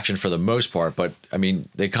an attraction for the most part, but I mean,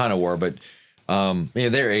 they kind of were. But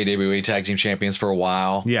they're AWA tag team champions for a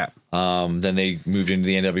while. Yeah. Then they moved into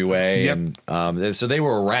the NWA. Yep. And so they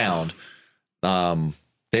were around.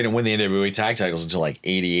 They didn't win the NWA tag titles until like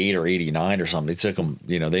 88 or 89 or something. They took them,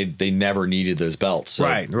 they never needed those belts. So,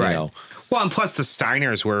 right. Well, and plus the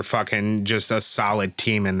Steiners were fucking just a solid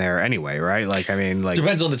team in there anyway, right? Like, I mean, like.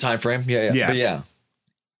 Depends on the time frame. Yeah. But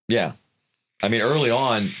yeah. I mean, early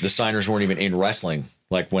on, the Steiners weren't even in wrestling,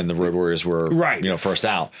 like when the Road Warriors were, first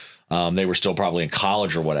out. They were still probably in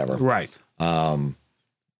college or whatever. Right.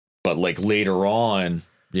 But like later on,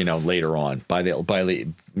 by the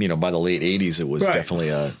late 80s, it was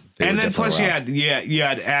definitely and then plus you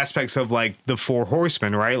had aspects of like the Four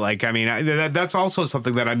Horsemen, right? Like, I mean, that's also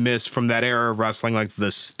something that I missed from that era of wrestling, like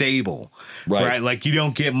the stable, right? Like you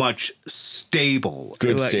don't get much stable,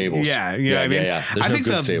 good stables. Yeah. You know what I mean? Yeah. There's I think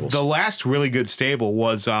stables. The last really good stable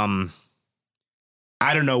was, I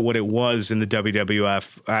don't know what it was in the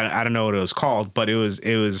WWF. I don't know what it was called, but it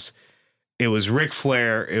was Ric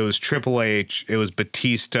Flair, it was Triple H, it was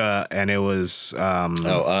Batista, and it was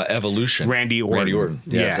Evolution. Randy Orton.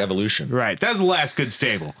 Yeah, it's Evolution. Right. That was the last good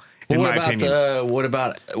stable, in my opinion. What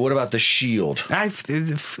about the Shield?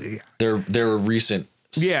 They're a recent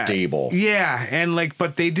stable. Yeah, and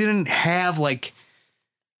but they didn't have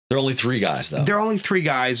they're only three guys though. They're only three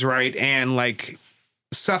guys, right? And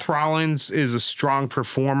Seth Rollins is a strong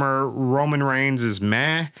performer. Roman Reigns is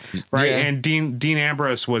meh, right? Yeah. And Dean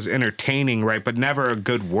Ambrose was entertaining, right? But never a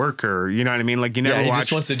good worker. You know what I mean? Like you never. He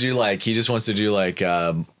just wants to do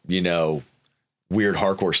weird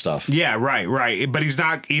hardcore stuff. Yeah, right. But he's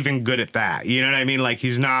not even good at that. You know what I mean? Like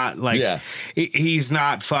he's not he's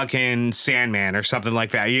not fucking Sandman or something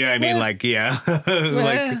like that. You know what I mean?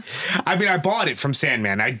 I mean, I bought it from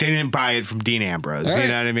Sandman. I didn't buy it from Dean Ambrose. Right. You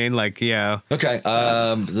know what I mean? Okay.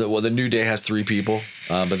 The New Day has three people,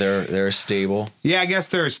 but they're stable. Yeah, I guess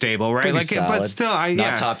they're stable, right? Pretty solid. But still,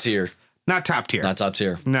 not top tier. Not top tier.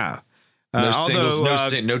 No. No.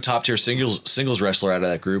 No top tier singles wrestler out of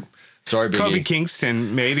that group. Sorry, Biggie. Kofi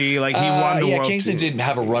Kingston, maybe like he won the world. Kingston didn't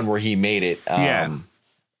have a run where he made it.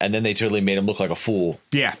 And then they totally made him look like a fool.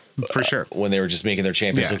 Yeah, for sure. When they were just making their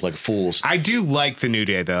champions look like fools. I do like the New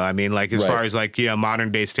Day though. I mean, like as far as like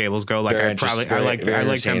modern day stables go, like I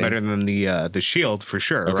like them better than the Shield for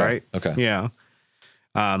sure. Okay. Right? Okay. Yeah.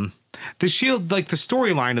 The Shield, like the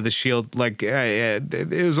storyline of the Shield, like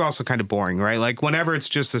it was also kind of boring, right? Like whenever it's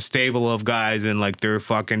just a stable of guys and like they're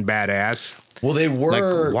fucking badass. Well, they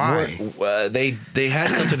were. Like, why? They had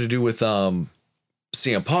something to do with CM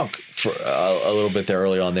Punk for a little bit there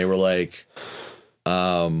early on. They were like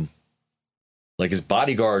his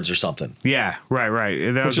bodyguards or something. Yeah,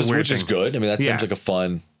 right. That was a weird which is good. I mean, that seems like a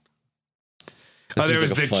fun. There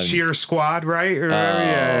was the Cheer Squad, right?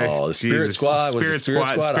 The Spirit Squad. Spirit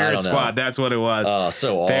Squad. That's what it was. Oh,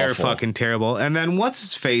 so awful. They're fucking terrible. And then what's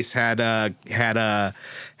his face had a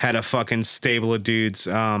fucking stable of dudes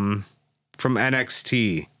from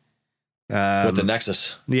NXT. With the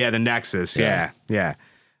Nexus. Yeah, the Nexus. Yeah.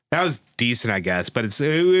 That was decent, I guess, but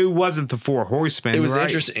it wasn't the Four Horsemen. It was right?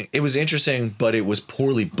 interesting. It was interesting, but it was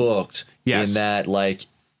poorly booked. Yes. In that, like,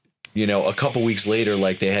 a couple weeks later,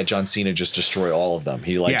 like they had John Cena just destroy all of them.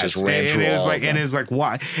 He just ran through all of them. And it was like,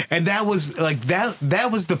 why? And that was like that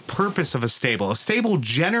was the purpose of a stable. A stable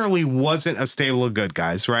generally wasn't a stable of good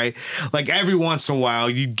guys, right? Like every once in a while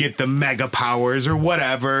you'd get the mega powers or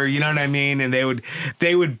whatever, you know what I mean? And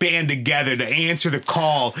they would band together to answer the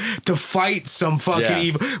call to fight some fucking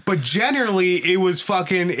evil. But generally it was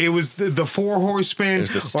the Four Horsemen. It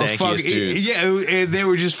was the stankiest dudes. Yeah, they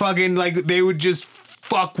were just fucking like they would just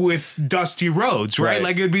fuck with Dusty Rhodes, right?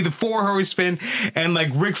 Like it would be the Four Horsemen, and like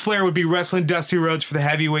Ric Flair would be wrestling Dusty Rhodes for the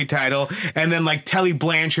heavyweight title, and then like Telly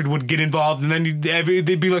Blanchard would get involved, and then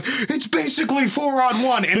they'd be like, it's basically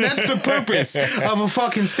 4-on-1, and that's the purpose of a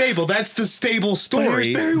fucking stable. That's the stable story. But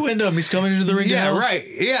here's Barry Windham. He's coming into the ring. Yeah, right.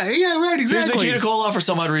 Yeah, right. Exactly. There's Nikita Koloff for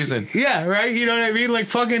some odd reason. Yeah, right. You know what I mean? Like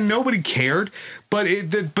fucking nobody cared. But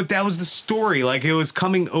that was the story. Like it was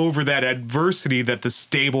coming over that adversity that the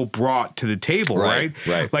stable brought to the table, right?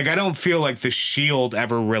 Right. Like I don't feel like the Shield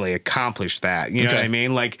ever really accomplished that. You know what I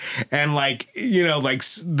mean? Like like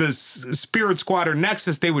the Spirit Squad or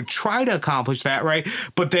Nexus, they would try to accomplish that, right?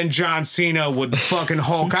 But then John Cena would fucking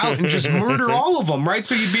Hulk out and just murder all of them, right?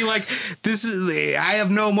 So you'd be like, I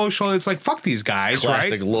have no emotional. It's like fuck these guys,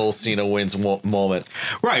 Classic right? Lil Cena wins moment,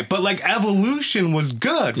 right? But like Evolution was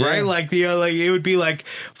good, right? Like it would be like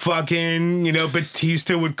fucking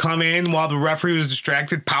Batista would come in while the referee was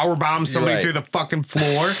distracted, powerbomb somebody through the fucking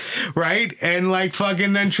floor, right? And like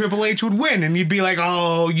fucking then Triple H would win, and you'd be like,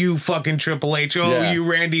 oh, you fucking Triple H,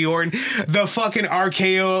 you Randy Orton, the fucking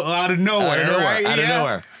RKO out of nowhere, right? Out of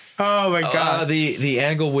nowhere. Oh my god. The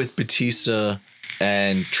angle with Batista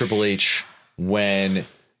and Triple H when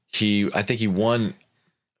I think he won.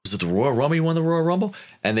 Was it the Royal Rumble? He won the Royal Rumble,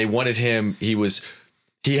 and they wanted him.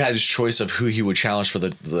 He had his choice of who he would challenge for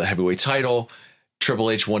the heavyweight title.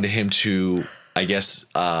 Triple H wanted him to, I guess,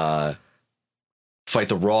 fight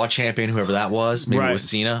the Raw champion, whoever that was. Maybe it was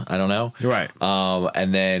Cena. I don't know. Right.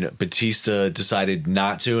 And then Batista decided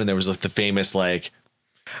not to, and there was the famous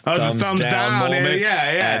the thumbs down moment.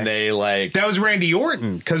 Yeah. And they that was Randy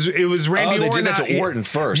Orton because it was Randy Orton. They did that to Orton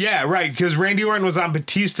first. Yeah, right. Because Randy Orton was on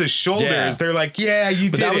Batista's shoulders. Yeah. They're like, but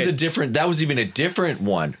did that was that was even a different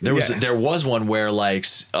one. There was one where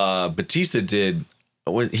Batista did.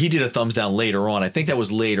 He did a thumbs down later on. I think that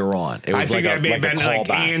was later on. It was I think that may have been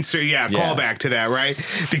callback to that, right?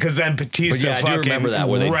 Because then Batista I do remember that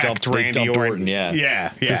where they dumped Randy Orton.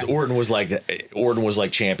 Yeah. Because Orton was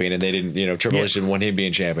like champion, and they didn't, Triple H didn't want him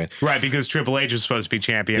being champion, right? Because Triple H was supposed to be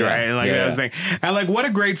champion, right? And that was the thing.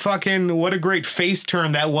 And what a great face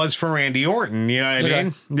turn that was for Randy Orton. You know what I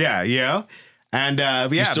mean? Yeah.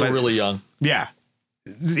 And he's still really young. Yeah.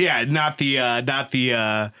 Not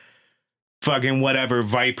the fucking whatever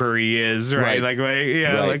Viper he is, right? Like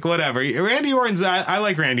whatever. Randy Orton's. I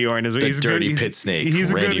like Randy Orton. He's a dirty pit snake.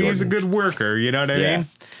 He's a good worker. You know what I mean?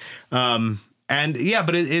 And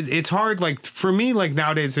but it's hard. Like for me, like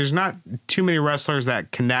nowadays, there's not too many wrestlers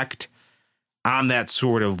that connect on that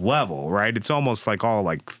sort of level, right? It's almost like all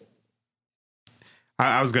like.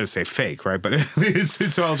 I was gonna say fake, right? But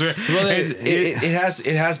it's also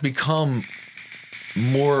it has become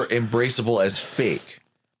more embraceable as fake.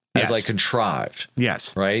 As contrived.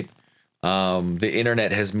 Yes. Right? The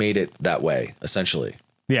internet has made it that way, essentially.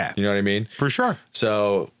 Yeah. You know what I mean? For sure.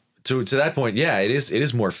 So to that point, it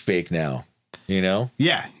is more fake now.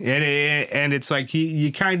 Yeah. And it's like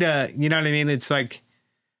you kind of, you know what I mean? It's like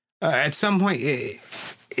at some point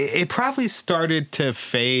it probably started to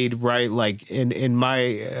fade, right? Like in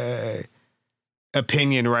my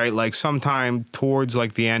opinion, right? Like sometime towards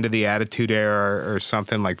like the end of the Attitude Era or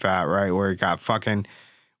something like that, right? Where it got fucking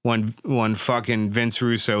when fucking Vince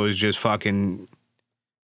Russo was just fucking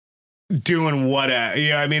doing what,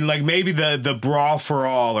 I mean, like maybe the Brawl for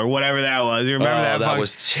All or whatever that was. You remember that? That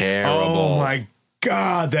was terrible. Oh my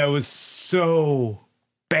God, that was so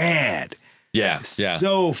bad. Yeah.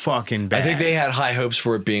 So fucking bad. I think they had high hopes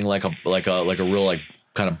for it being like a real like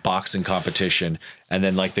kind of boxing competition, and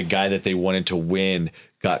then like the guy that they wanted to win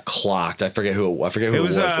got clocked. I forget who it was. It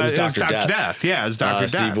was Dr. Death. Yeah, it was Dr. Death.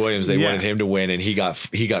 Steve Williams. They wanted him to win, and he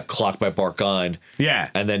got clocked by Bart Gunn. Yeah.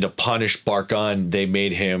 And then to punish Bart Gunn, they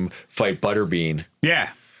made him fight Butterbean. Yeah.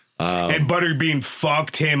 And Butterbean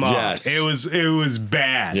fucked him up. Yes. It was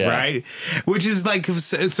bad, right? Which is like,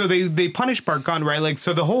 so they punished Bart Gunn, right? Like,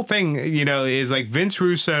 so the whole thing, is like Vince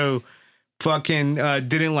Russo fucking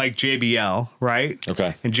didn't like JBL, right?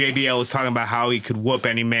 Okay. And JBL was talking about how he could whoop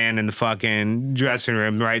any man in the fucking dressing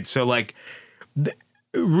room, right? So like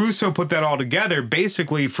Russo put that all together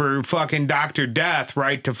basically for fucking Dr. Death,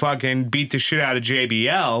 right? To fucking beat the shit out of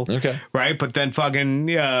JBL. Okay. Right. But then fucking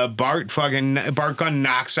Bart Gunn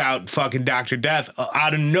knocks out fucking Dr. Death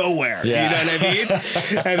out of nowhere. Yeah. You know what I mean?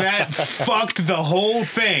 And that fucked the whole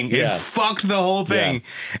thing. It fucked the whole thing.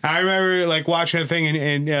 Yeah. I remember like watching a thing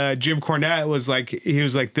and Jim Cornette was like,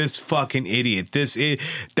 this fucking idiot.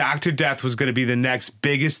 Dr. Death was going to be the next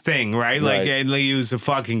biggest thing. Right. Like, and he was a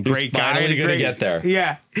fucking great guy. Finally going to get there. Yeah.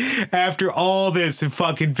 After all this,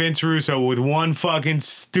 fucking Vince Russo with one fucking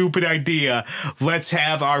stupid idea, let's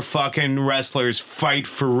have our fucking wrestlers fight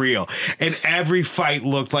for real. And every fight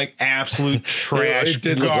looked like absolute trash, it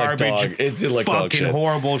did garbage, look like dog. It did look fucking dog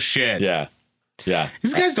horrible shit. Yeah. Yeah.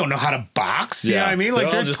 These guys don't know how to box. You know what I mean? Like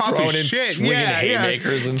they're just tough throwing as in shit. swinging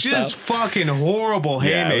haymakers and just stuff. fucking horrible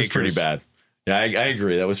haymakers. Yeah, it was pretty bad. Yeah, I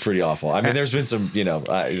agree. That was pretty awful. I mean, there's been some,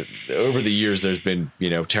 over the years, there's been,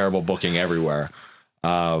 terrible booking everywhere.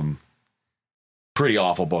 Pretty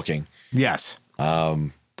awful booking. Yes. So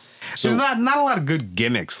there's not a lot of good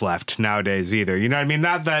gimmicks left nowadays either. You know what I mean?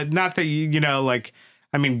 Not that like,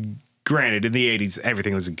 I mean, granted, in the 80s,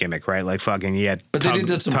 everything was a gimmick, right? Like fucking, but they did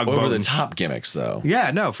have some over the top gimmicks though. Yeah,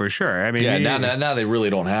 no, for sure. I mean, now they really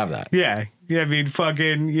don't have that. Yeah. I mean,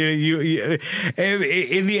 fucking, you in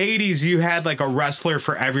the 80s, you had like a wrestler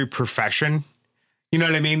for every profession. You know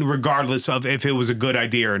what I mean? Regardless of if it was a good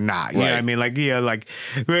idea or not. You know what I mean? Like, like,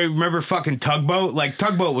 remember fucking Tugboat? Like,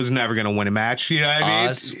 Tugboat was never going to win a match. You know what I mean?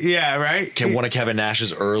 Oz. Yeah, right? One of Kevin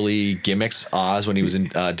Nash's early gimmicks, Oz, when he was in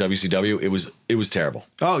WCW, it was terrible.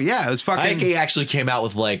 Oh, yeah. It was fucking... I think he actually came out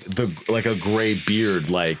with, like a gray beard,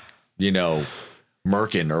 like,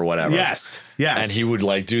 Merkin or whatever. Yes. And he would,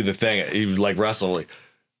 like, do the thing. He would, like, wrestle, like...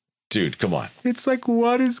 Dude, come on. It's like,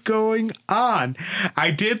 what is going on? I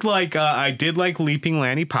did like Leaping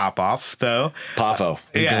Lanny Popoff, though. Poffo.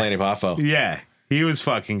 Leaping Lanny Poffo. Yeah. He was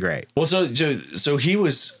fucking great. Well, so he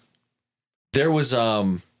was... There was...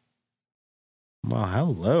 Well,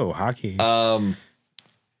 hello, hockey. The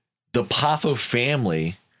Poffo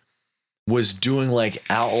family was doing, like,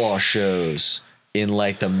 outlaw shows in,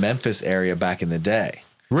 like, the Memphis area back in the day.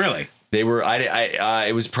 Really? They were...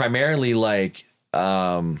 it was primarily, like...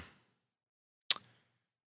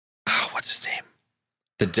 what's his name?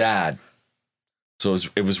 The dad. So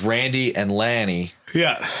it was Randy and Lanny.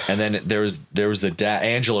 Yeah. And then there was the dad,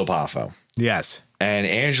 Angelo Poffo. Yes. And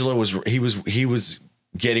Angelo was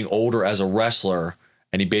getting older as a wrestler,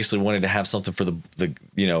 and he basically wanted to have something for the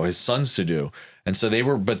his sons to do. And so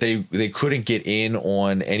they couldn't get in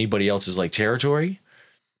on anybody else's like territory.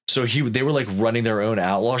 So they were like running their own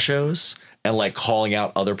outlaw shows and like calling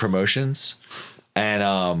out other promotions.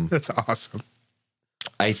 And that's awesome.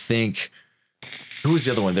 I think, who was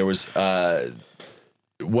the other one? There was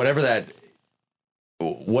whatever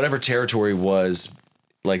territory was,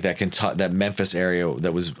 like that Memphis area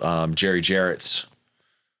that was Jerry Jarrett's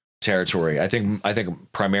territory. I think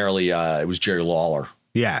primarily it was Jerry Lawler.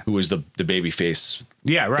 Yeah, who was the baby face.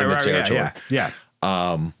 Yeah, right. Territory. Yeah.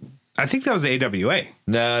 I think that was AWA.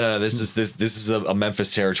 No. This is a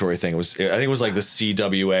Memphis territory thing. I think it was like the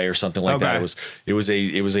CWA or something like that. It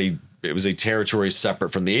was a territory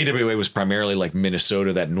separate from the AWA. Was primarily like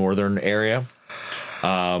Minnesota, that northern area.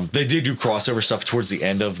 They did do crossover stuff towards the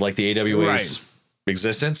end of like the AWA's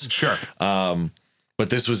existence. Sure. But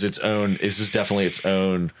this was its own. This is definitely its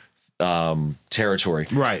own territory.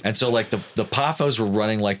 Right. And so like the Poffos were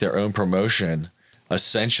running like their own promotion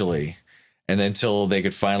essentially. And then until they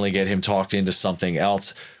could finally get him talked into something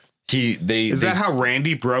else, that how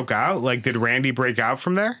Randy broke out? Like, did Randy break out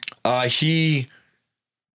from there? He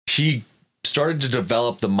started to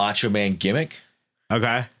develop the Macho Man gimmick.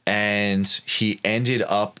 Okay. And he ended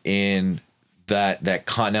up in that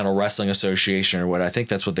Continental Wrestling Association, or what I think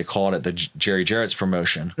that's what they called it, the Jerry Jarrett's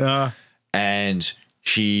promotion. And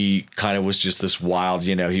he kind of was just this wild,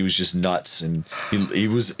 he was just nuts, and he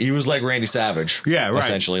was like Randy Savage. Yeah, right.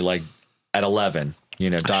 Essentially, like at 11,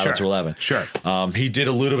 dialed up to 11. Sure. He did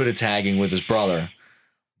a little bit of tagging with his brother,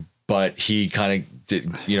 but he kind of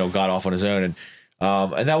did, got off on his own,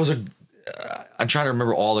 and that was I'm trying to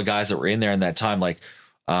remember all the guys that were in there in that time. Like,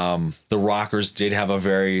 the Rockers did have a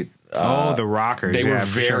very the Rockers. They were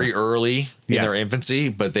very early in their infancy,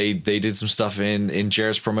 but they did some stuff in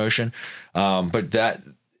Jarrett's promotion. But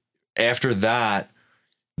after that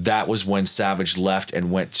was when Savage left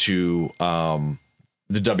and went to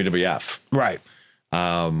the WWF. Right.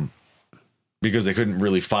 Because they couldn't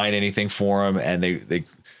really find anything for him, and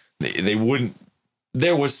they wouldn't.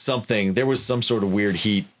 There was some sort of weird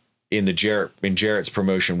heat in Jarrett's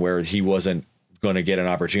promotion where he wasn't going to get an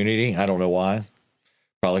opportunity. I don't know why.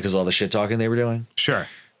 Probably because all the shit talking they were doing. Sure.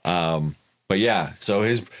 But yeah, so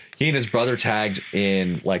he and his brother tagged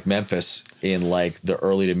in like Memphis in like the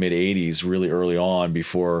early to mid 80s, really early on,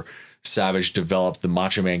 before Savage developed the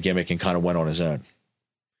Macho Man gimmick and kind of went on his own.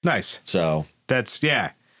 Nice. So that's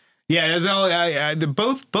yeah. That's all.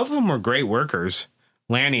 Both of them were great workers.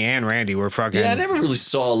 Lanny and Randy were fucking. Yeah, I never really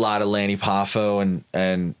saw a lot of Lanny Poffo,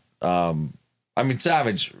 and I mean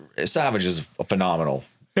Savage is a phenomenal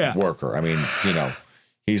worker. I mean,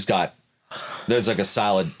 there's like a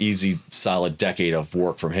solid decade of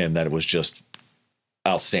work from him that it was just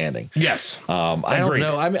outstanding. Yes. I don't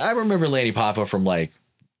know. I mean, I remember Lanny Poffo from like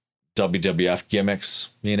WWF gimmicks,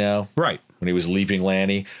 right, when he was Leaping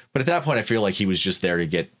Lanny. But at that point, I feel like he was just there to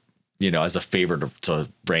get, as a favor to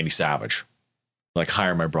Randy Savage, like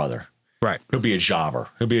hire my brother. Right. He'll be a jobber.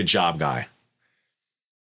 He'll be a job guy.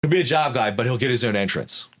 But he'll get his own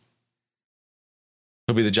entrance.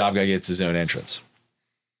 He'll be the job guy, gets his own entrance.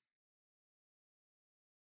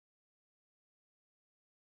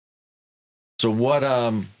 So what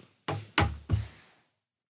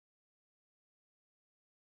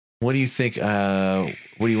do you think, what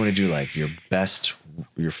do you want to do? Like your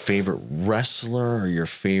favorite wrestler or your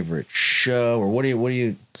favorite show, or what do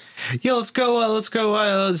you? Yeah, let's go.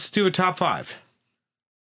 Let's do a top 5.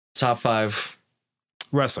 Top 5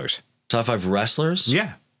 wrestlers. Top 5 wrestlers?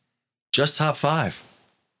 Yeah. Just top 5.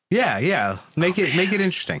 Yeah. Make it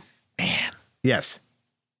interesting. Man. Yes.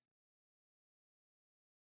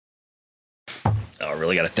 I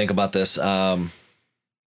really got to think about this. I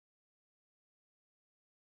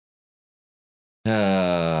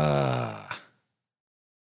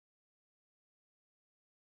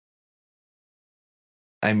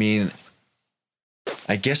mean,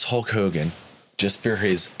 I guess Hulk Hogan, just for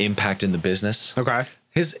his impact in the business. Okay.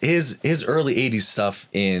 His early 80s stuff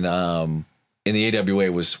in the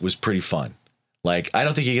AWA was pretty fun. Like, I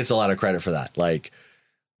don't think he gets a lot of credit for that. Like,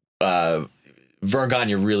 Verne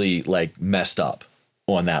Gagne really like messed up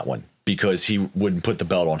on that one because he wouldn't put the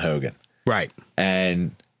belt on Hogan. Right.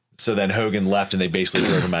 And so then Hogan left and they basically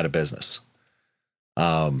drove him out of business.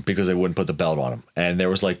 Because they wouldn't put the belt on him. And there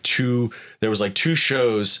was like two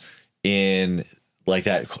shows in like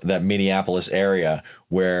that Minneapolis area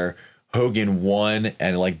where Hogan won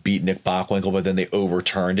and like beat Nick Bockwinkel, but then they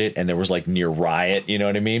overturned it and there was like near riot, you know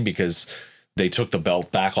what I mean? Because they took the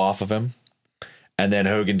belt back off of him. And then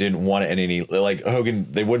Hogan didn't want it, and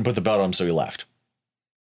they wouldn't put the belt on him, so he left.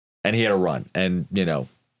 And he had a run, and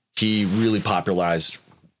he really popularized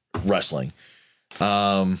wrestling.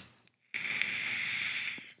 I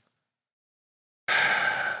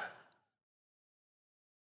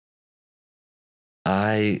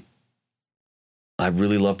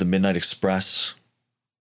really love the Midnight Express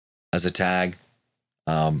as a tag.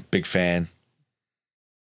 Big fan.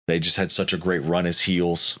 They just had such a great run as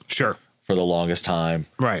heels. Sure. For the longest time.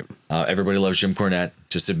 Right. Everybody loves Jim Cornette.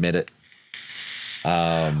 Just admit it.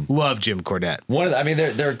 Love Jim Cornette.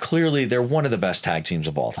 They're one of the best tag teams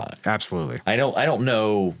of all time. Absolutely. I don't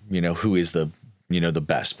know, who is the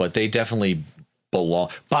best, but they definitely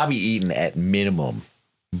belong. Bobby Eaton at minimum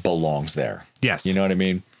belongs there. Yes. You know what I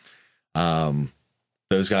mean?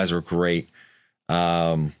 Those guys were great.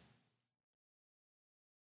 Man,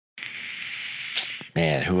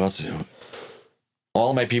 who else? All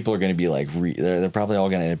of my people are going to be like, they're probably all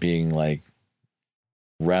going to end up being like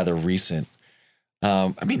rather recent.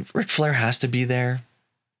 I mean, Ric Flair has to be there.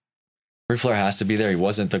 He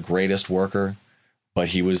wasn't the greatest worker, but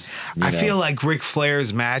he was. I feel like Ric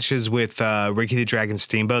Flair's matches with Ricky the Dragon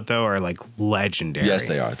Steamboat, though, are like legendary. Yes,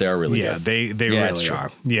 they are. They are really good. They really are.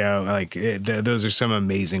 Yeah, like those are some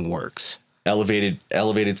amazing works.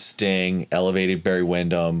 Elevated Sting, elevated Barry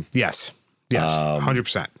Windham. Yes,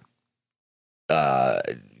 100%.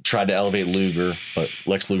 tried to elevate Luger, but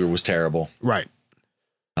Lex Luger was terrible. Right.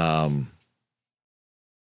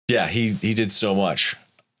 Yeah, he did so much.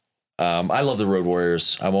 I love the Road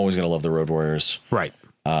Warriors. I'm always going to love the Road Warriors. Right.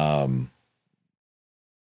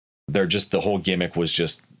 They're just, the whole gimmick was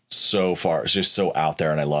just so far, it's just so out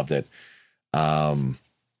there, and I loved it. And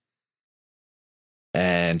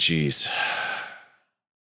geez,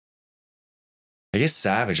 I guess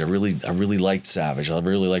Savage. I really liked Savage. I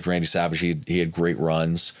really liked Randy Savage. He had great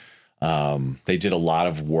runs. They did a lot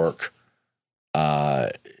of work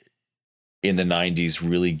in the 90s,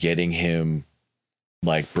 really getting him,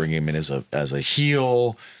 like, bring him in as a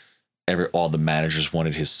heel. All the managers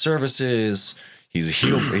wanted his services. He's a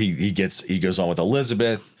heel. He goes on with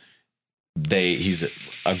Elizabeth. He's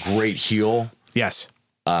a great heel. Yes.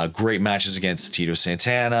 Great matches against Tito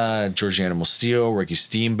Santana, George Animal Steel, Ricky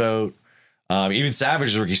Steamboat. Even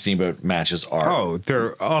Savage's Ricky Steamboat matches are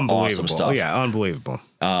they're unbelievable. Awesome stuff. Yeah, unbelievable.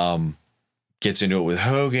 Gets into it with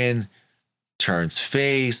Hogan, turns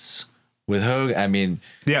face with Hogan. I mean,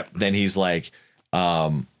 yep. Then he's like,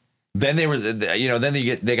 then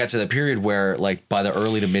they got to the period where, like, by the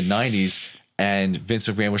early to mid 90s, and Vince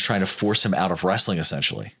McMahon was trying to force him out of wrestling.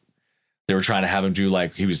 Essentially, they were trying to have him do,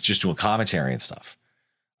 like, he was just doing commentary and stuff.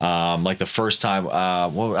 Like the first time,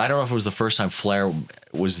 well, I don't know if it was the first time Flair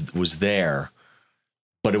was there,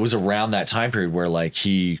 but it was around that time period where, like,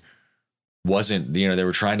 he wasn't, they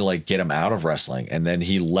were trying to, like, get him out of wrestling, and then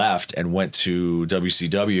he left and went to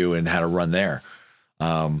WCW and had a run there.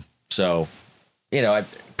 So,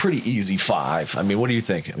 pretty easy 5. I mean, what do you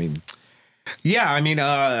think? I mean, yeah, I mean,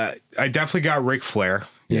 I definitely got Ric Flair.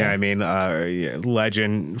 Yeah, I mean,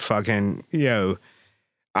 legend, fucking,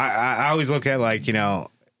 I always look at, like,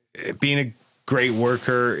 being a great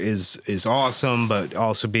worker is awesome, but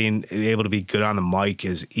also being able to be good on the mic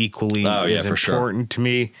is equally as important to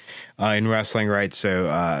me in wrestling, right?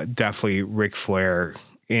 So definitely Ric Flair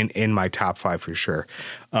in my top 5 for sure.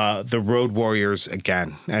 The Road Warriors,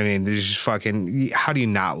 again. I mean, there's just fucking, how do you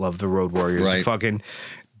not love the Road Warriors? Right. Fucking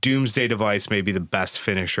Doomsday Device may be the best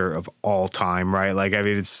finisher of all time, right? Like, I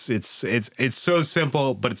mean, it's so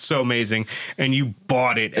simple, but it's so amazing, and you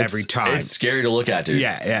bought it every time. It's scary to look at, dude.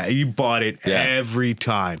 Yeah, you bought it every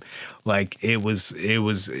time. Like, it was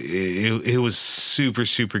super,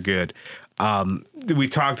 super good. We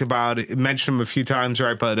talked about it, mentioned him a few times,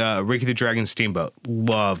 right? But Ricky the Dragon Steamboat,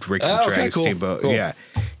 loved Ricky the Dragon Steamboat. Cool. Yeah,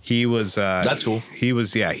 he was. That's cool. He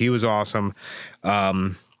was awesome.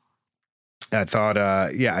 I thought,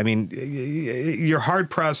 I mean, you're hard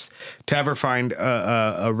pressed to ever find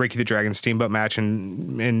a Ricky the Dragon Steamboat match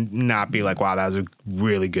and not be like, wow, that was a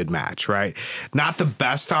really good match, right? Not the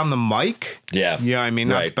best on the mic. Yeah. Yeah, I mean,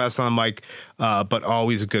 not the best on the mic, but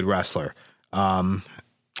always a good wrestler. I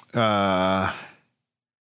am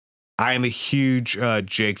a huge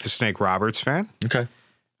Jake the Snake Roberts fan. Okay.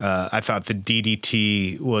 I thought the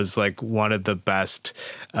DDT was, like, one of the best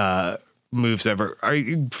moves ever.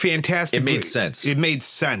 Fantastic. It made sense. It made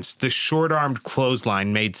sense. The short-armed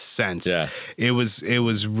clothesline made sense. Yeah. It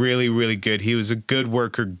was really, really good. He was a good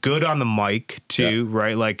worker, good on the mic too,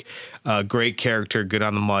 right? Like, great character, good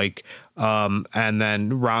on the mic. And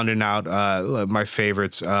then rounding out my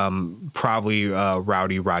favorites, probably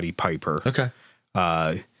Roddy Piper. Okay.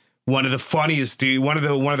 One of the funniest dude, one of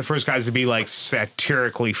the first guys to be, like,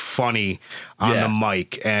 satirically funny on the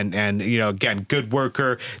mic, and again, good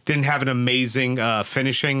worker. Didn't have an amazing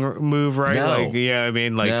finishing move, right? No. Like, yeah, I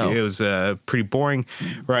mean, like, it was pretty boring,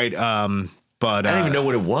 right? But I don't even know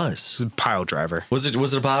what it was. It was a pile driver. Was it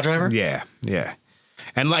a pile driver? Yeah.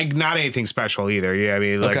 And, like, not anything special either. Yeah, I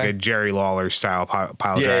mean, like a Jerry Lawler style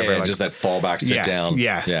pile driver. Yeah, like, just that fallback sit down.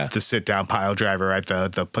 Yeah, the sit down pile driver, right? The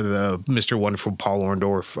Mr. Wonderful Paul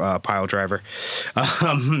Orndorff pile driver.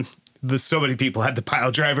 So many people had the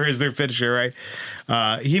pile driver as their finisher, right?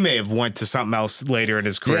 He may have went to something else later in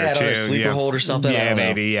his career too. Sleeper hold or something. Yeah,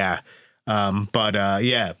 maybe. Yeah. But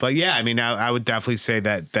I mean, I would definitely say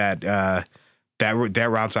that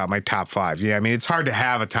rounds out my top 5. Yeah, I mean, it's hard to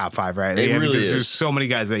have a top 5, right? It really is. There's so many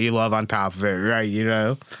guys that you love on top of it, right?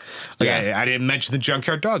 Like, I didn't mention the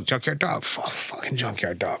Junkyard Dog. Fucking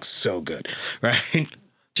Junkyard Dog, so good, right?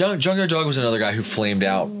 Junkyard Dog was another guy who flamed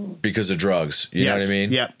out because of drugs. You know what I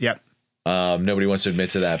mean? Yep. Nobody wants to admit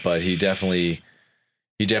to that, but he definitely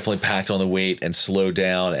packed on the weight and slowed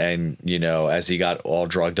down. And, as he got all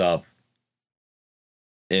drugged up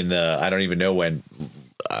in the, I don't even know when,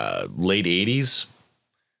 late 80s.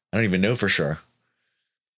 I don't even know for sure.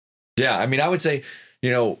 Yeah, I mean, I would say,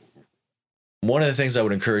 one of the things I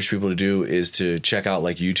would encourage people to do is to check out,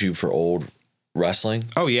 like, YouTube for old wrestling.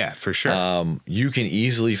 Oh yeah, for sure. You can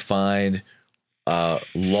easily find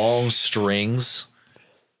long strings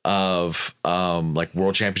of like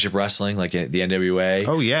World Championship Wrestling, like the NWA.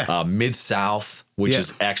 Oh, yeah. Mid-South, which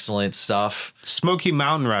is excellent stuff. Smoky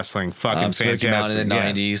Mountain Wrestling, fucking Smoky fantastic.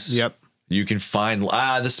 Mountain in the 90s. Yep. You can find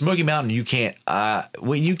the Smoky Mountain. You can't.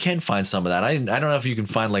 Well, you can find some of that. I don't know if you can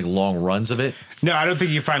find like long runs of it. No, I don't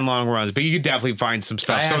think you find long runs, but you could definitely find some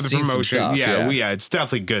stuff. Some of the promotion, stuff, it's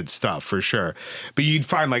definitely good stuff for sure. But you'd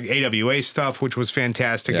find like AWA stuff, which was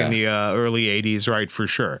fantastic in the early '80s, right? For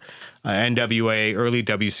sure. NWA, early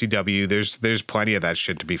WCW. There's plenty of that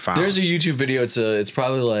shit to be found. There's a YouTube video. It's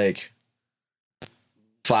probably like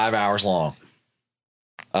 5 hours long.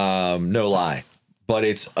 No lie, but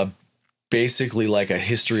it's basically like a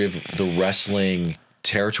history of the wrestling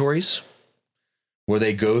territories where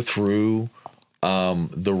they go through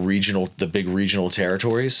the big regional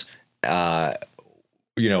territories. When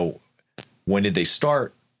did they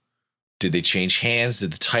start? Did they change hands?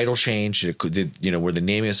 Did the title change? Were the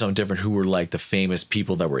naming of something different? Who were like the famous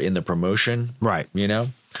people that were in the promotion? Right.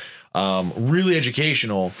 Really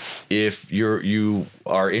educational if you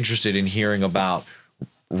are interested in hearing about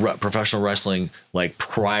professional wrestling like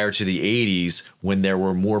prior to the 80s when there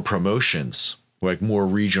were more promotions, like more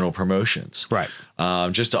regional promotions. Right.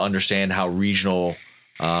 Just to understand how regional,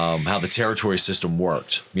 how the territory system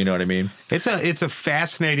worked. You know what I mean? It's a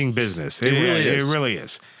fascinating business. It really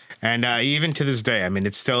is. And even to this day, I mean,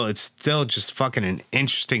 it's still just fucking an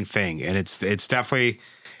interesting thing. And it's definitely,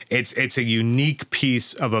 it's a unique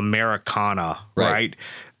piece of Americana, right?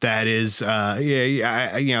 That is,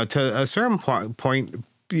 to a certain point,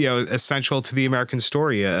 essential to the American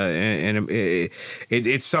story, and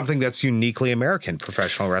it's something that's uniquely American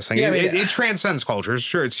professional wrestling. It transcends cultures.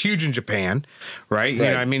 Sure, it's huge in Japan, right?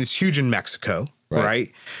 It's huge in Mexico, right?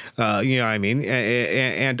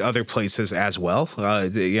 And other places as well.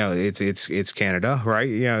 It's Canada, right?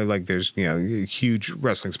 Like there's huge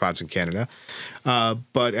wrestling spots in Canada,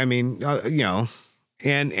 but I mean,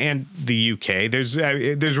 and the UK, there's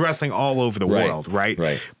wrestling all over the world, right?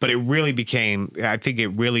 Right. But it really became, I think it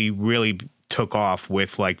really took off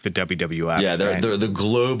with like the WWF. Yeah, the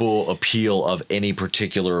global appeal of any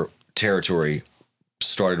particular territory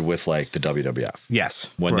started with like the WWF. Yes.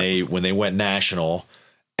 When they went national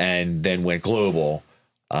and then went global,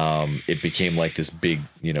 it became like this big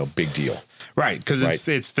deal. Right, because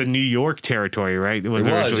it's the New York territory, right? It was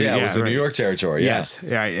the New York territory. Yes,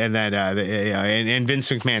 yeah, and then and Vince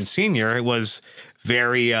McMahon Sr. was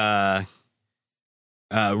very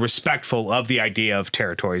respectful of the idea of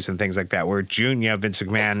territories and things like that. Where Vince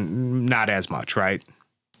McMahon, not as much, right?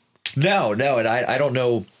 No, and I don't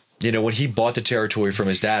know. When he bought the territory from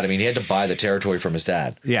his dad, I mean, he had to buy the territory from his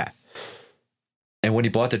dad. Yeah. And when he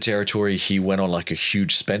bought the territory, he went on like a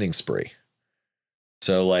huge spending spree.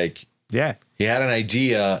 So like. Yeah. He had an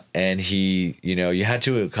idea and you had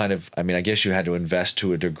to I guess you had to invest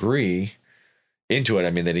to a degree into it.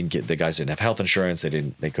 I mean, the guys didn't have health insurance.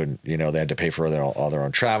 They couldn't, they had to pay for all their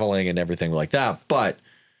own traveling and everything like that. But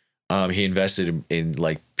he invested in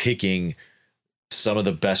like picking some of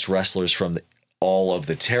the best wrestlers from all of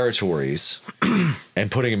the territories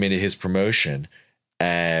and putting them into his promotion,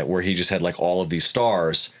 where he just had like all of these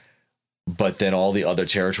stars, but then all the other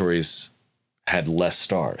territories had less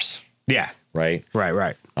stars. Yeah. Right.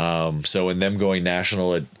 So in them going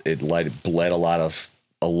national, it bled a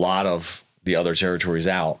lot of the other territories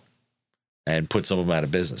out and put some of them out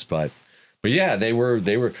of business. But yeah, they were.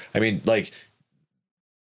 I mean, like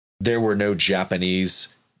there were no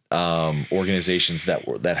Japanese organizations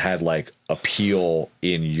that had like appeal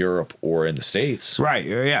in Europe or in the States. Right.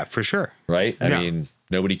 Yeah, for sure. Right. I mean,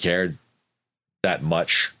 nobody cared that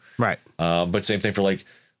much. Right. But same thing for like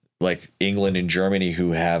England and Germany,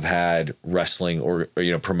 who have had wrestling or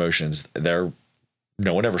promotions. No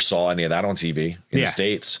one ever saw any of that on TV in the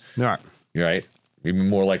States. Right. Right. You'd be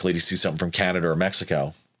more likely to see something from Canada or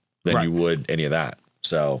Mexico than you would any of that.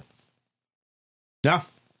 So. No,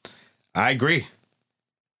 I agree.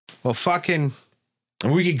 Well, fucking.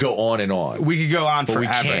 And we could go on and on. We could go on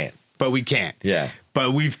forever. But we can't. Yeah.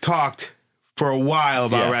 But we've talked for a while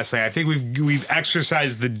about wrestling. I think we've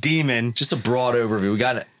exercised the demon. Just a broad overview.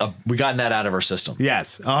 We gotten that out of our system.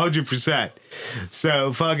 Yes, 100%.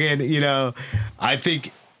 So fucking, I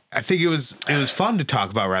think it was fun to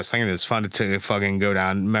talk about wrestling, and it's fun to fucking go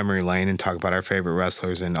down memory lane and talk about our favorite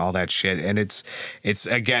wrestlers and all that shit. And it's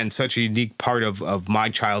again such a unique part of my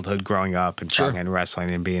childhood growing up and fucking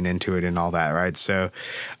wrestling and being into it and all that, right? So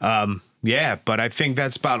yeah, but I think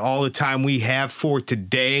that's about all the time we have for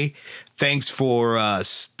today. Thanks for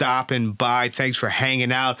stopping by. Thanks for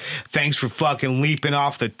hanging out. Thanks for fucking leaping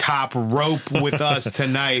off the top rope with us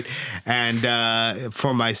tonight. And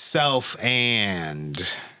for myself and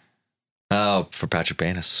Oh, for Patrick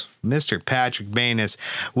Banis. Mr. Patrick Banis,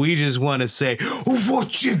 we just want to say,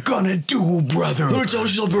 what you gonna do, brother? Let me tell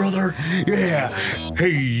you, brother. Yeah.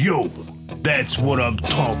 Hey, yo, that's what I'm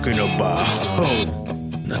talking about. Oh.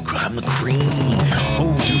 I'm the cream.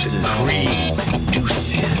 Oh, deuces. The cream.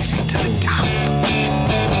 Deuces to the top.